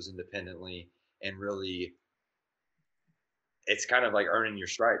shows independently, and really, it's kind of like earning your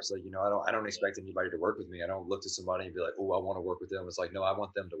stripes. Like, I don't expect anybody to work with me. I don't look to somebody and be like, oh, I want to work with them. It's like, no, I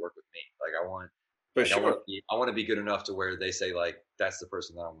want them to work with me. Like, For I want sure. to be good enough to where they say like, that's the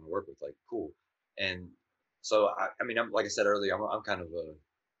person that I want to work with. Like, cool. And so, I mean, I'm like I said earlier, I'm kind of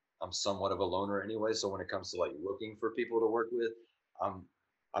I'm somewhat of a loner anyway. So when it comes to like looking for people to work with, I'm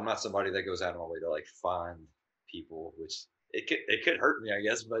I'm not somebody that goes out of my way to like find people, which it could hurt me, I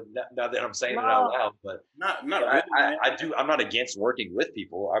guess. But not that I'm saying it out No, loud, but not really, man. I do. I'm not against working with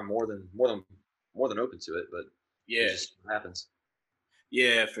people. I'm more than open to it. But it Yeah, just happens.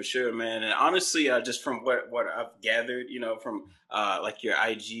 yeah, for sure, man. And honestly, just from what I've gathered, from like your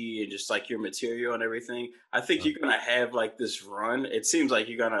IG and just like your material and everything, I think Uh, you're gonna have like this run. It seems like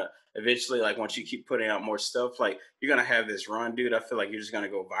you're gonna eventually, like once you keep putting out more stuff, like you're gonna have this run, dude. I feel like you're just gonna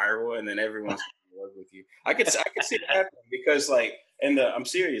go viral, and then everyone's gonna work with you. I could see it happening because like I'm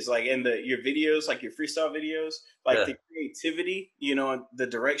serious, like in the your videos, like your freestyle videos, like yeah. the creativity, the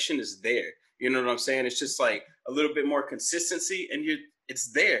direction is there. You know what I'm saying? It's just like a little bit more consistency, and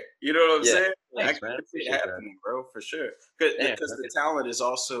it's there. You know what I'm Yeah. saying? I Thanks, can man. see it Appreciate that. happening, bro, for sure. Damn. Because the talent is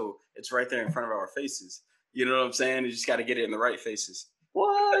also it's right there in front of our faces. You know what I'm saying? You just got to get it in the right faces.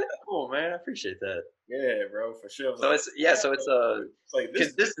 What? Cool, man. I appreciate that. Yeah, bro, for sure. I was So like, it's yeah. So it's it's like this.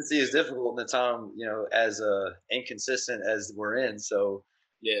 consistency is difficult in the time as inconsistent as we're in. So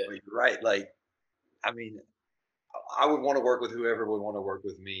Yeah, you're right. Like I mean, I would want to work with whoever would want to work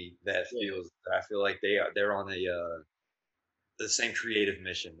with me that yeah, feels that I feel like they're on the same creative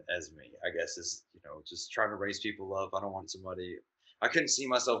mission as me. I guess is just trying to raise people up. I don't want somebody. I couldn't see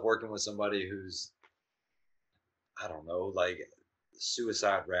myself working with somebody who's I don't know like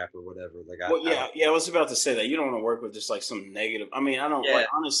suicide rap or whatever. Like well, I don't. yeah, yeah. I was about to say that you don't want to work with just like some negative. I mean, I don't like Yeah,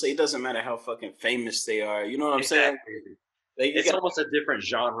 honestly. It doesn't matter how fucking famous they are. You know what I'm saying? exactly. Like you It's got almost a different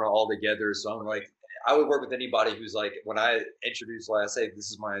genre altogether. So I'm like, I would work with anybody who's like, when I introduce, like I say,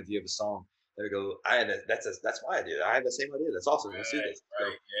 this is my idea of a song. They go, that's my idea. I have the same idea. That's awesome. Let's do right, this. So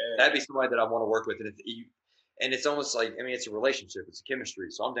right, yeah, that'd be somebody that I want to work with, and it's almost like, I mean, it's a relationship, it's a chemistry.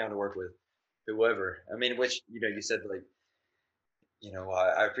 So I'm down to work with whoever. I mean, which you said like,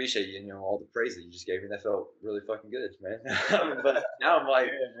 I appreciate all the praise that you just gave me. That felt really fucking good, man. But now I'm like,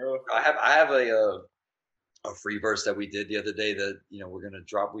 yeah, bro. I have a free verse that we did the other day that we're gonna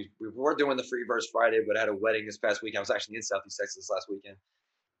drop. We were doing the free verse Friday, but I had a wedding this past weekend. I was actually in Southeast Texas last weekend,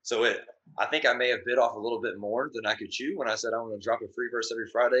 So I think I may have bit off a little bit more than I could chew when I said I'm going to drop a free verse every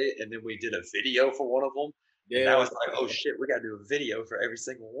Friday, and then we did a video for one of them, and now it's like, oh shit, we got to do a video for every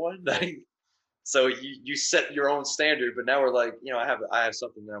single one. So you set your own standard, but now we're like, I have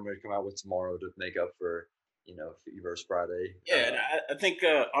something that I'm going to come out with tomorrow to make up for, Free Verse Friday. Yeah, and I think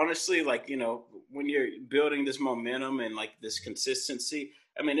honestly, like when you're building this momentum and like this consistency,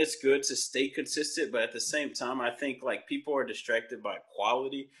 I mean, it's good to stay consistent, but at the same time, I think like people are distracted by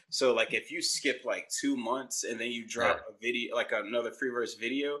quality. So like if you skip like 2 months and then you drop a video, like another free verse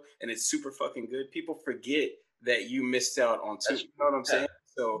video, and it's super fucking good, people forget that you missed out on two. You know what I'm saying?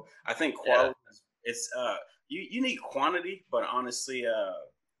 So I think quality. It's you need quantity, but honestly,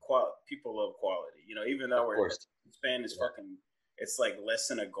 people love quality. Even though we're span is fucking, it's like less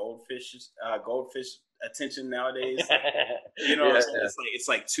than a goldfish attention nowadays. It's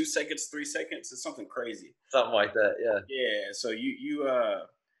like 2 seconds, 3 seconds. It's something crazy. Something like that, yeah. Yeah. So you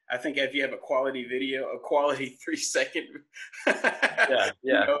I think if you have a quality video, a quality 3 second. yeah.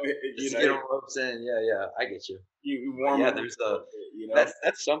 Get them ropes in. Yeah. I get you. You warm up. There's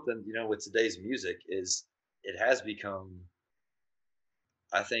that's something, with today's music is it has become,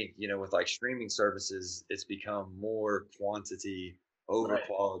 I think, with like streaming services, it's become more quantity over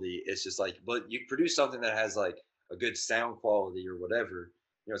quality. It's just like, but you produce something that has like a good sound quality or whatever,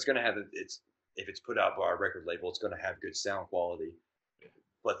 it's going to have if it's put out by a record label, it's going to have good sound quality.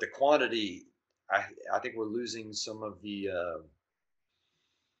 But the quantity, I think we're losing some of the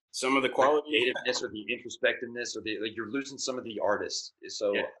quality, creativeness, or the introspectiveness, or you're losing some of the artists.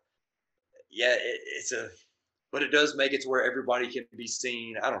 So but it does make it to where everybody can be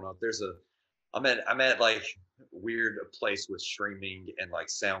seen. I don't know if I'm at like weird place with streaming and like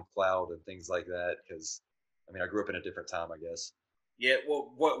SoundCloud and things like that, because I grew up in a different time, I guess. Yeah,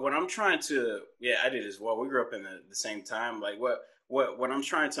 well, what I'm trying to, I did as well. We grew up in the same time. Like what I'm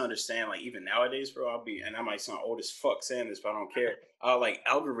trying to understand, like even nowadays, bro, and I might sound old as fuck saying this, but I don't care. Like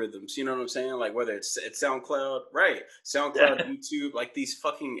algorithms, you know what I'm saying? Like whether it's SoundCloud, right? SoundCloud, YouTube, like these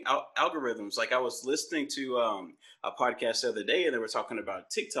fucking algorithms. Like I was listening to a podcast the other day, and they were talking about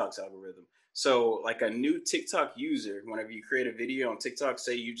TikTok's algorithm. So like a new TikTok user, whenever you create a video on TikTok,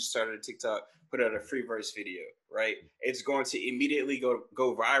 say you just started a TikTok, put out a free verse video, right? It's going to immediately go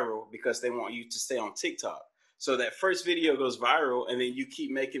viral because they want you to stay on TikTok. So that first video goes viral, and then you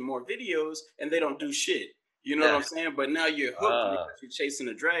keep making more videos, and they don't do shit. You know what I'm saying? But now you're hooked because you're chasing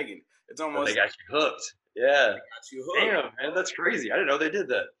a dragon. It's almost they got you hooked. Yeah, they got you hooked. Damn, man, that's crazy. I didn't know they did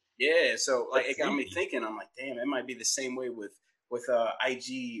that. Yeah, so like it got me thinking. I'm like, damn, it might be the same way with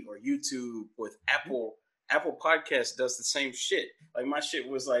IG or YouTube, with Apple. Apple Podcast does the same shit. Like my shit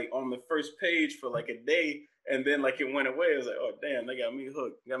was like on the first page for like a day, and then like it went away. I was like, oh damn, they got me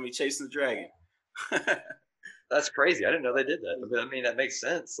hooked. Got me chasing the dragon. That's crazy. I didn't know they did that. But that makes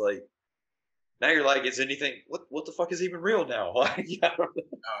sense. Like now you're like, is anything? What the fuck is even real now? Oh yeah,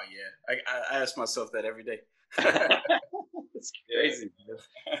 I ask myself that every day. It's crazy.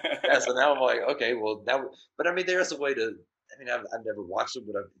 Yeah. So now I'm like, okay, well that. But there's a way to. I've never watched them,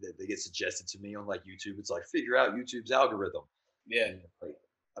 but they get suggested to me on like YouTube. It's like figure out YouTube's algorithm. Yeah. And,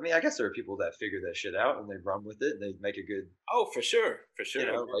 I guess there are people that figure that shit out and they run with it and they make a good. Oh, for sure.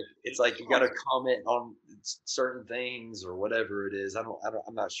 It's like you got to comment on certain things or whatever it is. I'm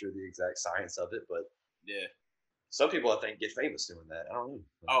not sure the exact science of it, but yeah, some people I think get famous doing that. I don't know.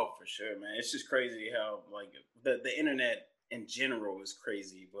 Oh, for sure, man. It's just crazy how like the internet in general is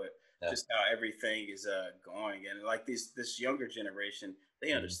crazy, but just how everything is going, and like this younger generation,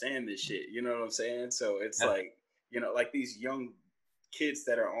 they understand this shit. You know what I'm saying? So it's like like these young kids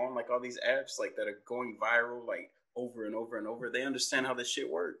that are on like all these apps like that are going viral like over and over and over, they understand how this shit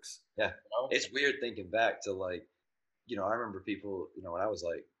works. It's weird thinking back to like I remember people when I was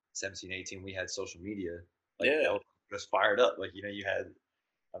like 17, 18, we had social media just fired up, like you had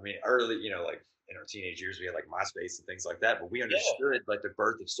early like in our teenage years we had like MySpace and things like that, but we understood like the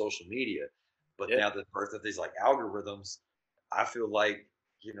birth of social media. But now the birth of these like algorithms, I feel like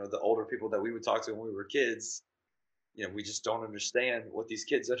the older people that we would talk to when we were kids, we just don't understand what these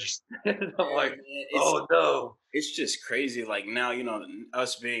kids understand. I'm like, oh no. It's just crazy. Like now,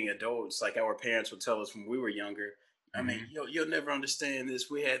 us being adults, like our parents would tell us when we were younger, you'll never understand this.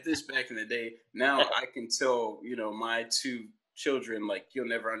 We had this back in the day. Now I can tell, my two children, like, you'll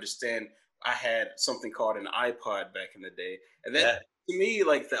never understand. I had something called an iPod back in the day. And that to me,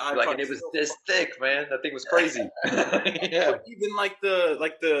 like the iPod, and it was this thick, man. That thing was crazy. Even like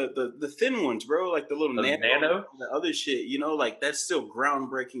the thin ones, bro, like the little nano, the other shit, like that's still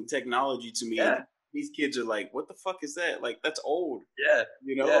groundbreaking technology to me. Yeah. These kids are like, what the fuck is that? Like, that's old. Yeah.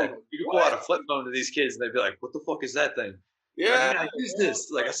 You can pull out a flip phone to these kids and they'd be like, what the fuck is that thing? Yeah, I use this.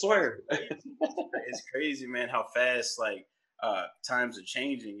 Like, I swear. it's crazy, man, how fast like times are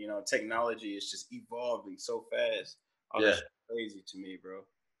changing. You know, technology is just evolving so fast. All Yeah, this crazy to me, bro. it's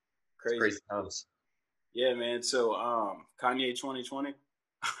Crazy. crazy times. Yeah, man. So, Kanye 2020.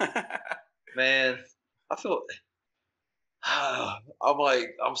 Man, I feel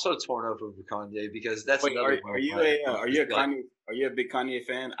I'm so torn up over Kanye because that's Wait, another one are of you my a influences. Like, Are you a big Kanye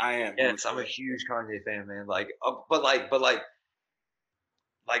fan? I am. yes, I'm a huge Kanye fan, man. Like, but like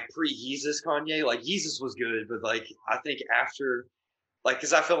pre-Yeezus Kanye, like Yeezus was good, but like I think after, like,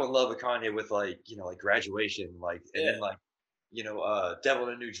 because I fell in love with Kanye with, like, like Graduation, like, and Yeah. then like, Devil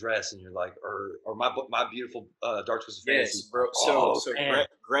in a New Dress, and you're like, or my beautiful Dark Twisted Yes, Fantasy. bro. Oh man,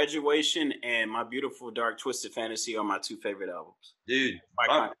 Graduation and My Beautiful Dark Twisted Fantasy are my two favorite albums. dude, By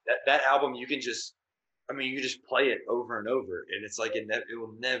Kanye. that album you can just, I mean, you just play it over and over, and it's like it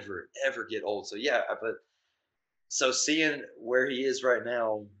will never ever get old. So yeah, but so seeing where he is right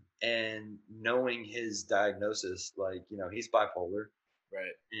now and knowing his diagnosis, like, he's bipolar,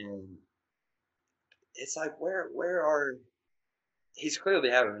 Right. and it's like where are he's clearly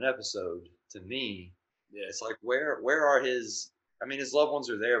having an episode to me. Yeah. It's like where are his, I mean, his loved ones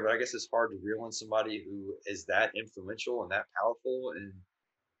are there, but I guess it's hard to reel in somebody who is that influential and that powerful, and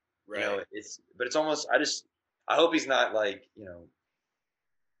Right. it's almost, I hope he's not like,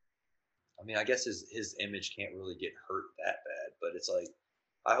 I mean, I guess his image can't really get hurt that bad, but it's like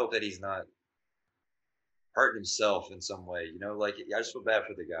I hope that he's not hurting himself in some way. Like, I just feel bad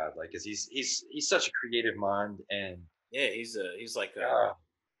for the guy, like, because he's such a creative mind, and Yeah, he's like a uh,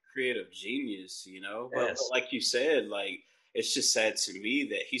 creative genius, you know. But yes, like you said, like it's just sad to me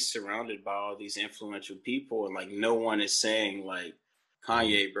that he's surrounded by all these influential people, and like no one is saying like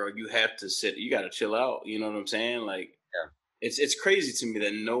Kanye, bro, you have to sit, you got to chill out. You know what I'm saying? Like yeah, it's crazy to me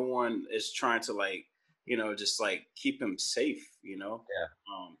that no one is trying to like just like keep him safe. yeah,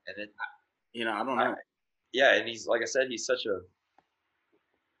 Um, and it, I don't I, know. yeah, and he's, like I said, he's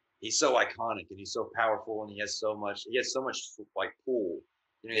so iconic, and he's so powerful, and he has so much like pull.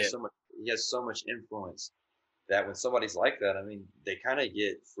 He Yeah, has so much influence that when somebody's like that, I mean, they kind of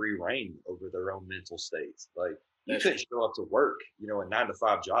get free reign over their own mental states. Like, you that's couldn't show up to work, a 9 to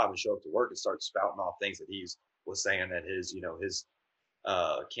 5 job, and show up to work and start spouting off things that he was saying at his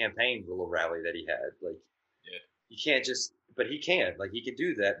campaign little rally that he had. Like, yeah, you can't just, but he can, like, he can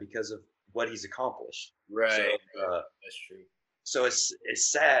do that because of what he's accomplished. So, right. uh, That's true. so it's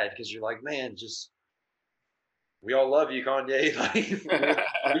sad because you're like, man, just, we all love you, Kanye. Like,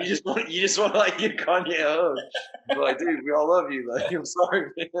 you just want to, like, give Kanye a hug. But like, dude, we all love you. Like, I'm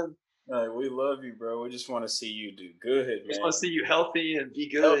sorry, man. Like, we love you, bro. We just want to see you do good, We just man. want to see you healthy and be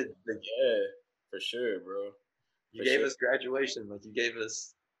Help. good. Like, Yeah, for sure, bro. you For gave sure. us Graduation. Like, you gave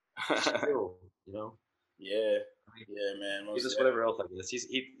us Chill. Yeah, I mean, yeah, man. he gave Most us definitely. whatever else. I guess he's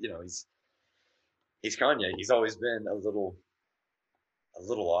Kanye. He's always been a little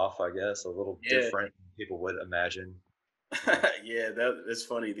off, I guess, a little Yeah, different than people would imagine. yeah. That's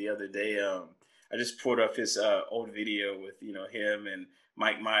funny. The other day, I just pulled up his old video with him and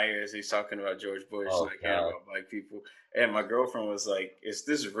Mike Myers. He's talking about George Bush, Oh not caring God. about black people. And my girlfriend was like, "Is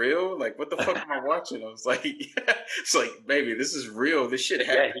this real? Like, what the fuck am I watching?" I was like, yeah. "It's like, baby, this is real. This shit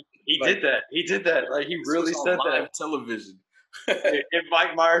Yeah, happened. he Like, did that. He did that. Like, he this was really on said that. live television." And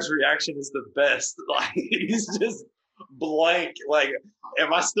Mike Myers' reaction is the best. Like, he's just blank. Like,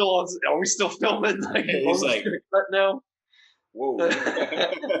 am I still on? Are we still filming? Like, He's like, cut now. "Whoa."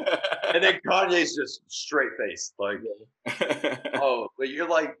 And then Kanye's just straight faced, like, oh, but you're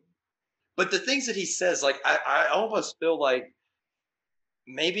like, but the things that he says, like, I almost feel like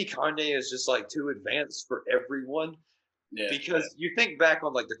maybe Kanye is just like too advanced for everyone, Yeah, because you think back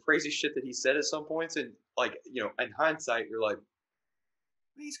on like the crazy shit that he said at some points, and like, in hindsight, you're like,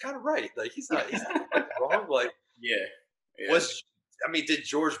 he's kind of right. Like, he's not like, wrong. Like, yeah, yeah, was I mean, did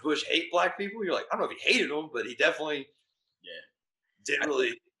George Bush hate black people? You're like, I don't know if he hated them, but he definitely yeah. didn't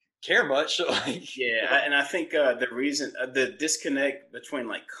really care much. Like, And I think the reason the disconnect between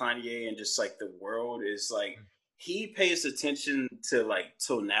like Kanye and just like the world is like he pays attention to like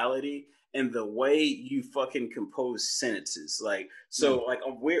tonality and the way you fucking compose sentences. Like so, like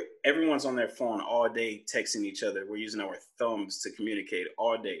we're everyone's on their phone all day texting each other. We're using our thumbs to communicate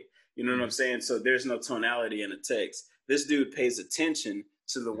all day. You know what I'm saying? So there's no tonality in a text. This dude pays attention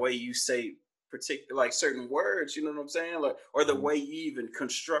to the way you say particular like certain words, you know what I'm saying? Like or the way you even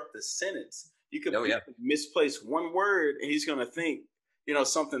construct the sentence. You could, oh yeah, misplace one word and he's gonna think,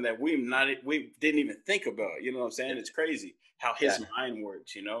 something that we didn't even think about. You know what I'm saying? It's crazy how his mind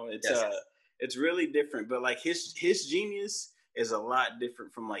works, yes, it's really different. But like his genius is a lot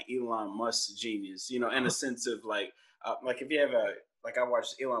different from like Elon Musk's genius, in a sense of like like if you have like I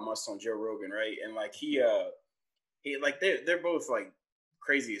watched Elon Musk on Joe Rogan, right? And like he like they're both like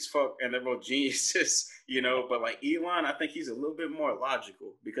crazy as fuck, and they're both geniuses, But like Elon, I think he's a little bit more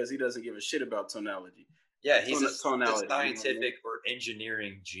logical because he doesn't give a shit about tonality. Yeah, he's a tonality, scientific or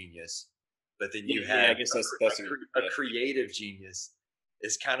engineering genius, but then you I have guess that's a creative genius.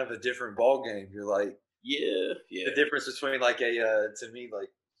 Is kind of a different ball game. You're like, yeah. The difference between like a to me, like,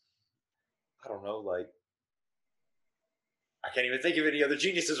 I don't know, like, I can't even think of any other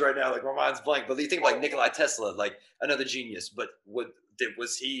geniuses right now. Like my mind's blank. But you think of like Nikola Tesla, like another genius. But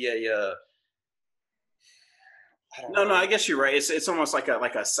was he a? No, I guess you're right. It's almost like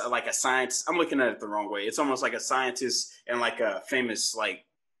a science. I'm looking at it the wrong way. It's almost like a scientist and like a famous like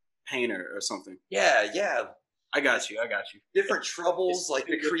painter or something. Yeah. I got you. Different troubles. Like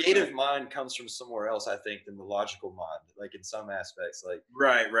the creative mind comes from somewhere else, I think, than the logical mind. Like in some aspects, like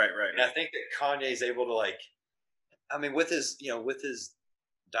right. And I think that Kanye is able to like, I mean, with his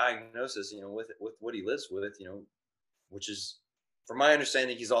diagnosis, with what he lives with, which is, from my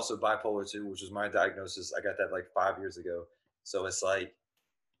understanding, he's also bipolar 2, which was my diagnosis. I got that like 5 years ago. So it's like,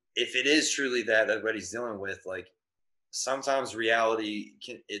 if it is truly that what he's dealing with, like sometimes reality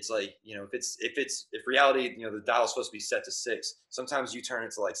it's like, if reality, the dial's supposed to be set to 6, sometimes you turn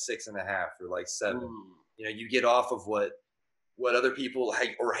it to like 6.5 or like 7. You get off of what other people,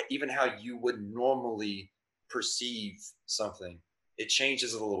 or even how you would normally perceive something. It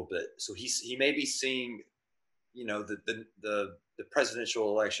changes a little bit. So he may be seeing, the presidential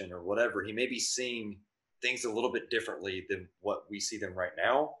election or whatever. He may be seeing things a little bit differently than what we see them right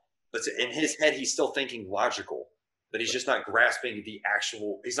now. But in his head, he's still thinking logical, but he's just not grasping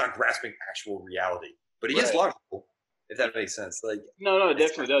actual reality. But he is logical, if that makes sense. Like, no, it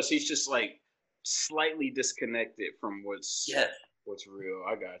definitely does. He's just like slightly disconnected from what's real.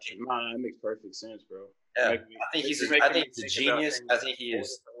 I got you. No, that makes perfect sense, bro. Yeah, I think he's a genius. I think he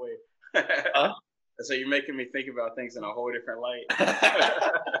is. Huh? So you're making me think about things in a whole different light.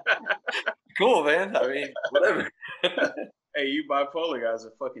 Cool, man. I mean, whatever. Hey, you bipolar guys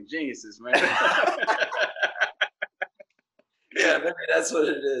are fucking geniuses, man. Yeah, maybe that's what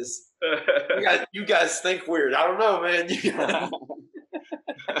it is. You guys think weird. I don't know, man.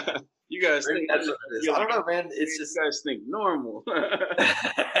 You guys think that's what it is. I don't know, man. It's just, you guys think normal.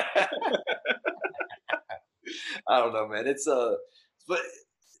 I don't know, man. It's but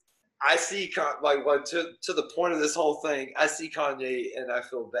I see like to the point of this whole thing. I see Kanye and I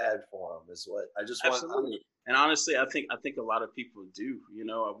feel bad for him. Is what I just want. Absolutely. And honestly, I think a lot of people do.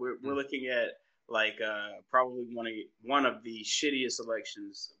 We're looking at like probably one of the shittiest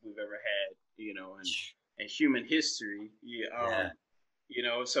elections we've ever had. In human history.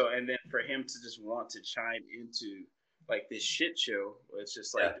 So and then for him to just want to chime into like this shit show, it's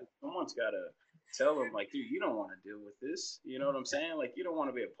just like someone's got to tell him, like, dude, you don't want to deal with this. You know what I'm saying? Like, you don't want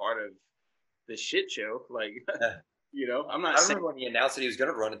to be a part of this shit show. Like, I'm not. I remember when he announced that he was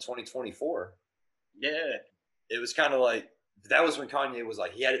going to run in 2024. Yeah, it was kind of like that was when Kanye was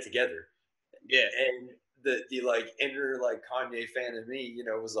like he had it together. Yeah, and the like inner like Kanye fan in me,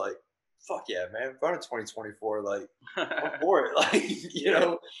 was like, fuck yeah, man, run in 2024, like I'm for it, like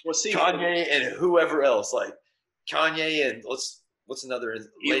Well, see, Kanye and whoever else, like Kanye and what's another,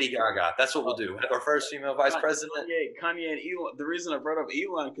 Lady Gaga. That's what we'll do. Have our first female vice president. Kanye and Elon. The reason I brought up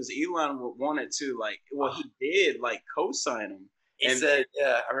Elon because Elon wanted to he did like co-sign him. He said,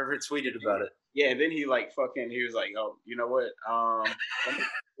 yeah, I remember he tweeted about it. Yeah, and then he he was like, oh, you know what? I'm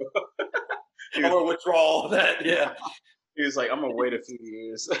gonna withdraw all that. Yeah. He was like, I'm gonna wait a few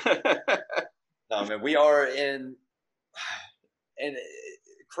years. No, man, we are in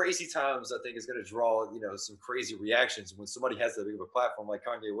crazy times. I think is going to draw, some crazy reactions. When somebody has that big of a platform like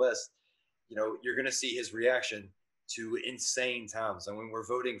Kanye West, you're going to see his reaction to insane times. And when we're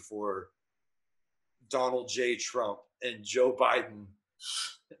voting for Donald J. Trump and Joe Biden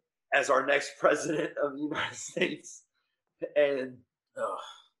as our next president of the United States, and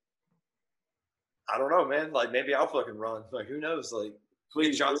I don't know, man. Like maybe I'll fucking run. Like who knows? Like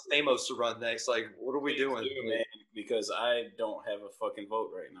please, John Stamos to run next. Like what are we doing, man? Because I don't have a fucking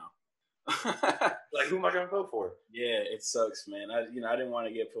vote right now. Like who am I gonna vote for? Yeah, it sucks, man. I didn't want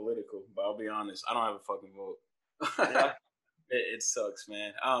to get political, but I'll be honest, I don't have a fucking vote. Yeah. It sucks,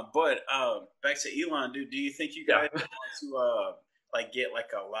 man. But back to Elon, dude. Do you think you guys want to get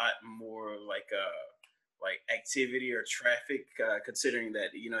like a lot more like activity or traffic, considering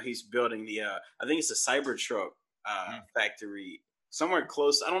that he's building the I think it's a Cybertruck factory somewhere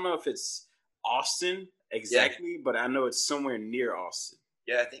close. I don't know if it's Austin exactly, but I know it's somewhere near Austin.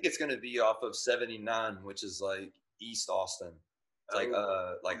 Yeah, I think it's going to be off of 79, which is like East Austin. It's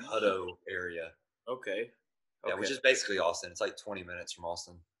like Hutto area. Okay. Yeah, which is basically Austin. It's like 20 minutes from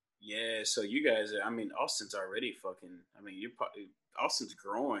Austin. Yeah, so you guys, I mean, Austin's already fucking. I mean, Austin's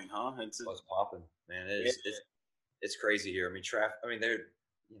growing, huh? It's popping, man. It's crazy here. I mean, traffic. I mean,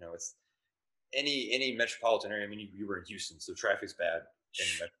 it's any metropolitan area. I mean, you were in Houston, so traffic's bad in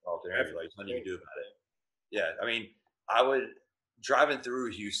the metropolitan area. Like, nothing you can do about it. Yeah, I mean, driving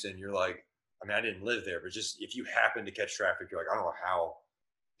through Houston, you're like, I mean, I didn't live there, but just if you happen to catch traffic, you're like, I don't know how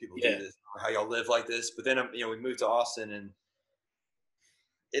people do this, or how y'all live like this. But then, we moved to Austin, and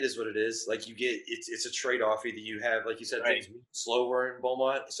it is what it is. Like, it's a trade off. Either you have, like you said, things slower in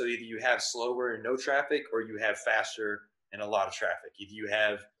Beaumont. So either you have slower and no traffic, or you have faster and a lot of traffic. Either you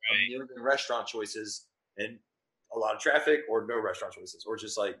have a million restaurant choices and a lot of traffic, or no restaurant choices, or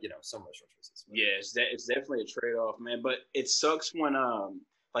just like, some restaurant choices. But yeah, it's definitely a trade off, man. But it sucks when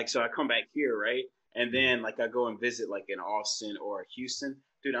so I come back here, right? And then like I go and visit like in Austin or Houston,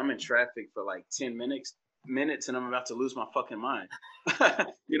 dude, I'm in traffic for like 10 minutes and I'm about to lose my fucking mind.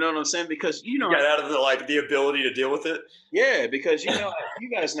 You know what I'm saying? Because you got out of the ability to deal with it. Yeah, because you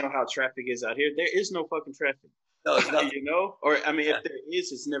guys know how traffic is out here. There is no fucking traffic. No, it's not. Or I mean, if there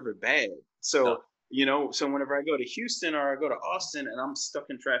is, it's never bad. So so whenever I go to Houston or I go to Austin and I'm stuck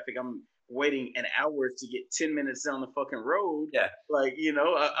in traffic, I'm waiting an hour to get 10 minutes down the fucking road. Yeah. Like,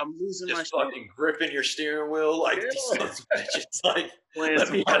 I'm losing my shit. Fucking gripping your steering wheel. Like, it's like,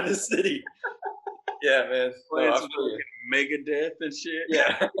 let me out of the city. Yeah, man. No, Megadeth and shit.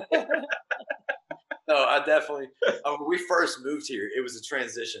 Yeah. No, I definitely. When we first moved here, it was a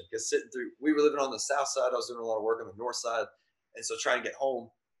transition because we were living on the south side. I was doing a lot of work on the north side, and so trying to get home.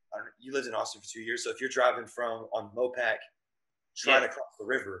 You lived in Austin for 2 years, so if you're driving on Mopac, trying to cross the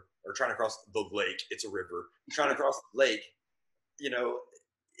river or trying to cross the lake, it's a river. Trying to cross the lake,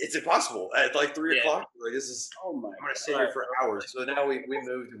 it's impossible at like 3 o'clock. Like, this is, I'm going to sit here for hours. So now we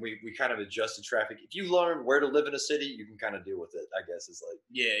moved and we kind of adjusted traffic. If you learn where to live in a city, you can kind of deal with it, I guess. It's like,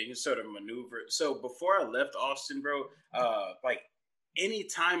 yeah, you can sort of maneuver. So before I left Austin, bro, like any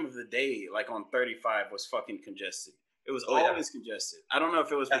time of the day, like on 35 was fucking congested. It was always congested. I don't know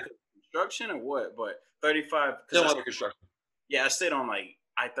if it was because of construction or what, but 35. Still have construction. Yeah, I stayed on like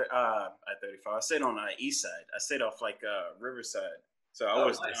I-35. I stayed on the east side. I stayed off like Riverside. So I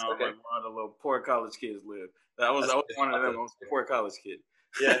was down like where all the little poor college kids live. I was one of them. I was a poor college kid.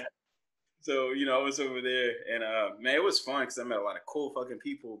 Yeah. So, I was over there and man, it was fun because I met a lot of cool fucking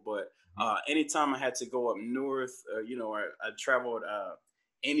people. But anytime I had to go up north, or I traveled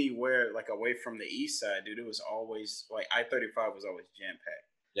anywhere like away from the east side, dude, it was always like I-35 was always jam packed.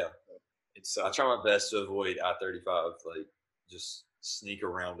 Yeah. I try my best to avoid I-35, like just sneak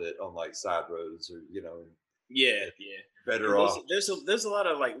around it on like side roads or Yeah. Better off. There's a lot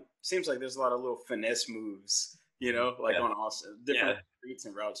of seems like there's a lot of little finesse moves, on Austin, different streets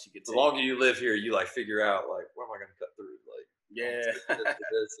and routes you could take. The longer you live here, you figure out where am I going to cut through? Yeah,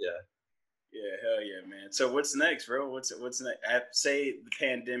 hell yeah, man. So what's next, bro? What's next? Say the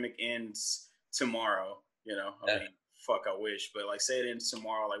pandemic ends tomorrow. I mean, fuck, I wish, but say it ends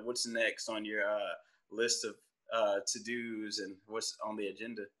tomorrow. Like, what's next on your list of to-dos and what's on the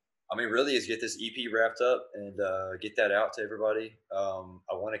agenda? I mean, really is get this EP wrapped up and get that out to everybody.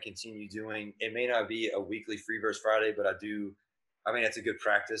 I want to continue doing, it may not be a weekly Free Verse Friday, but it's a good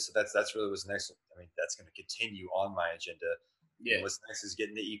practice. So that's really what's next. I mean, that's going to continue on my agenda. Yeah. And what's next is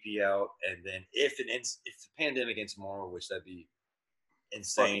getting the EP out. And then if the pandemic ends tomorrow, which that'd be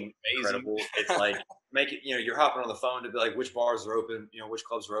insane, incredible. It's like, make it, you're hopping on the phone to be like, which bars are open, which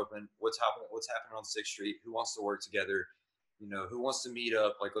clubs are open, what's happening on 6th Street, who wants to work together. Who wants to meet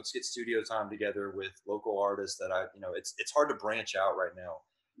up? Like, let's get studio time together with local artists that it's hard to branch out right now.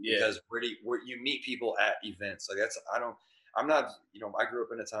 Yeah. Because you meet people at events. Like I grew up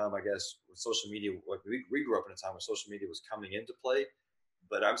in a time, I guess, with social media. Like we grew up in a time where social media was coming into play,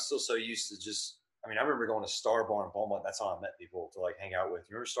 but I'm still so used to I remember going to Star Bar in Beaumont. That's how I met people to hang out with.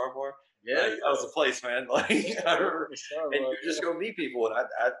 You remember Star Bar? Yeah, that was the place, man. I remember, and you just go meet people. And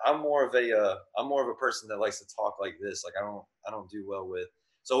I'm more of a person that likes to talk like this. Like I don't do well with.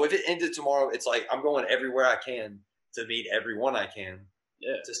 So if it ended tomorrow, it's like I'm going everywhere I can to meet everyone I can.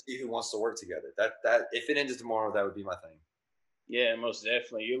 Yeah. To see who wants to work together. That if it ended tomorrow, that would be my thing. Yeah, most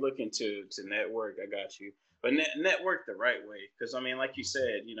definitely. You're looking to network. I got you, but network the right way. Because like you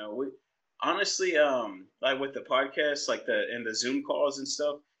said, we honestly, like with the podcast, and the Zoom calls and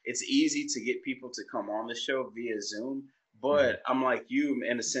stuff. It's easy to get people to come on the show via Zoom, but I'm like you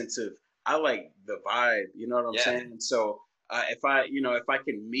in the sense of I like the vibe. You know what I'm saying? So if I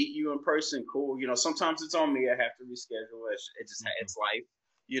can meet you in person, cool. Sometimes it's on me. I have to reschedule. It's life.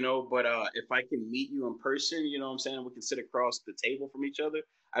 But if I can meet you in person, you know what I'm saying, we can sit across the table from each other.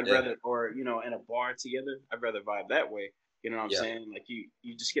 I'd Yeah. rather, or in a bar together, I'd rather vibe that way. You know what I'm Yeah. saying? Like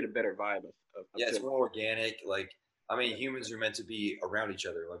you just get a better vibe of Yeah, it's more organic. Like, I mean, Yeah. humans are meant to be around each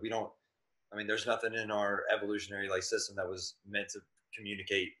other. Like, we don't. I mean, there's nothing in our evolutionary like system that was meant to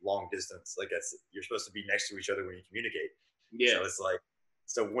communicate long distance. Like, you're supposed to be next to each other when you communicate. Yeah. So it's like,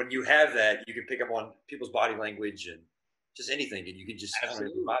 so when you have that, you can pick up on people's body language and just anything, and you can just, I don't know,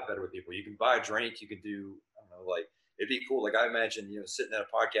 you can vibe better with people. You can buy a drink. You can do, I don't know, like, it'd be cool. Like, I imagine, sitting at a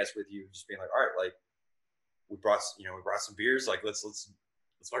podcast with you, just being like, all right, like, we brought some beers. Like, let's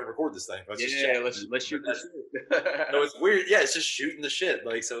fucking record this thing. Let's just chat. Let's shoot this. No, it's weird. Yeah, it's just shooting the shit.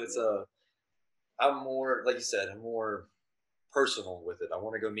 Like, so it's I'm more, like you said, I'm more personal with it. I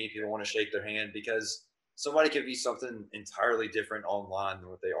want to go meet people. I want to shake their hand, because somebody could be something entirely different online than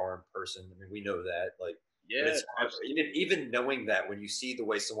what they are in person. I mean, we know that. Like, Yeah, but it's even knowing that when you see the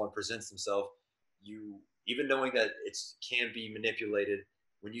way someone presents themselves, even knowing that it can be manipulated.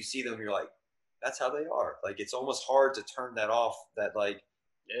 When you see them, you're like, that's how they are. Like, it's almost hard to turn that off. That, like,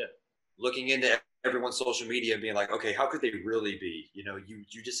 yeah, looking into everyone's social media and being like, okay, how could they really be?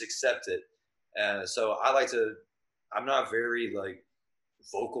 You just accept it. So I'm not very like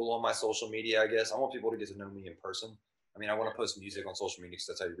vocal on my social media, I guess. I want people to get to know me in person. I mean, I want to post music on social media because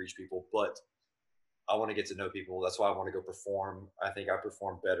that's how you reach people, but I want to get to know people. That's why I want to go perform. I think I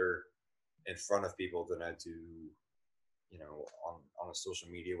perform better in front of people than I do, on a social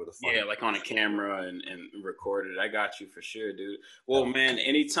media with a phone. Yeah, like on a camera and record it. I got you for sure, dude. Well, man,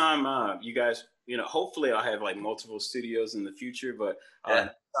 anytime you guys, hopefully I'll have like multiple studios in the future, but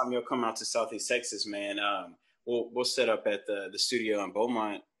next time you'll come out to Southeast Texas, man, we'll set up at the studio in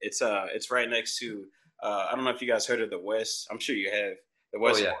Beaumont. It's right next to I don't know if you guys heard of the West. I'm sure you have the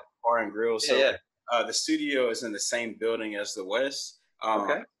West Bar and Grill. So the studio is in the same building as the West.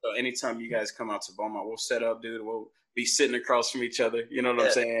 Okay. So anytime you guys come out to Beaumont, we'll set up, dude. We'll be sitting across from each other. You know what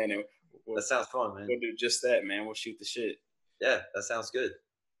I'm saying? And that sounds fun, man. We'll do just that, man. We'll shoot the shit. Yeah, that sounds good.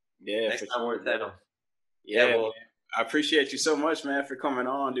 Yeah, next time we're down. Yeah, well, I appreciate you so much, man, for coming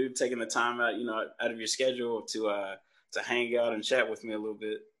on, dude. Taking the time out, out of your schedule to hang out and chat with me a little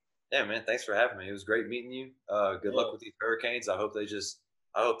bit. Yeah, man. Thanks for having me. It was great meeting you. Good luck with these hurricanes. I hope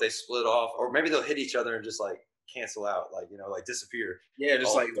they split off, or maybe they'll hit each other and just like cancel out, like like disappear. Yeah,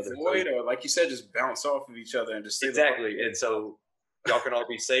 just like void, or like you said, just bounce off of each other and just stay exactly. And so y'all can all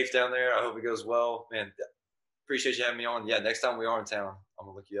be safe down there. I hope it goes well, man. Appreciate you having me on. Yeah, next time we are in town, I'm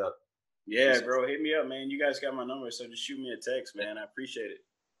gonna look you up. Yeah, bro, hit me up, man. You guys got my number, so just shoot me a text, man. I appreciate it.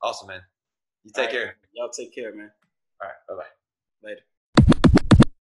 Awesome, man. You take care. Y'all take care, man. All right, bye-bye. Later.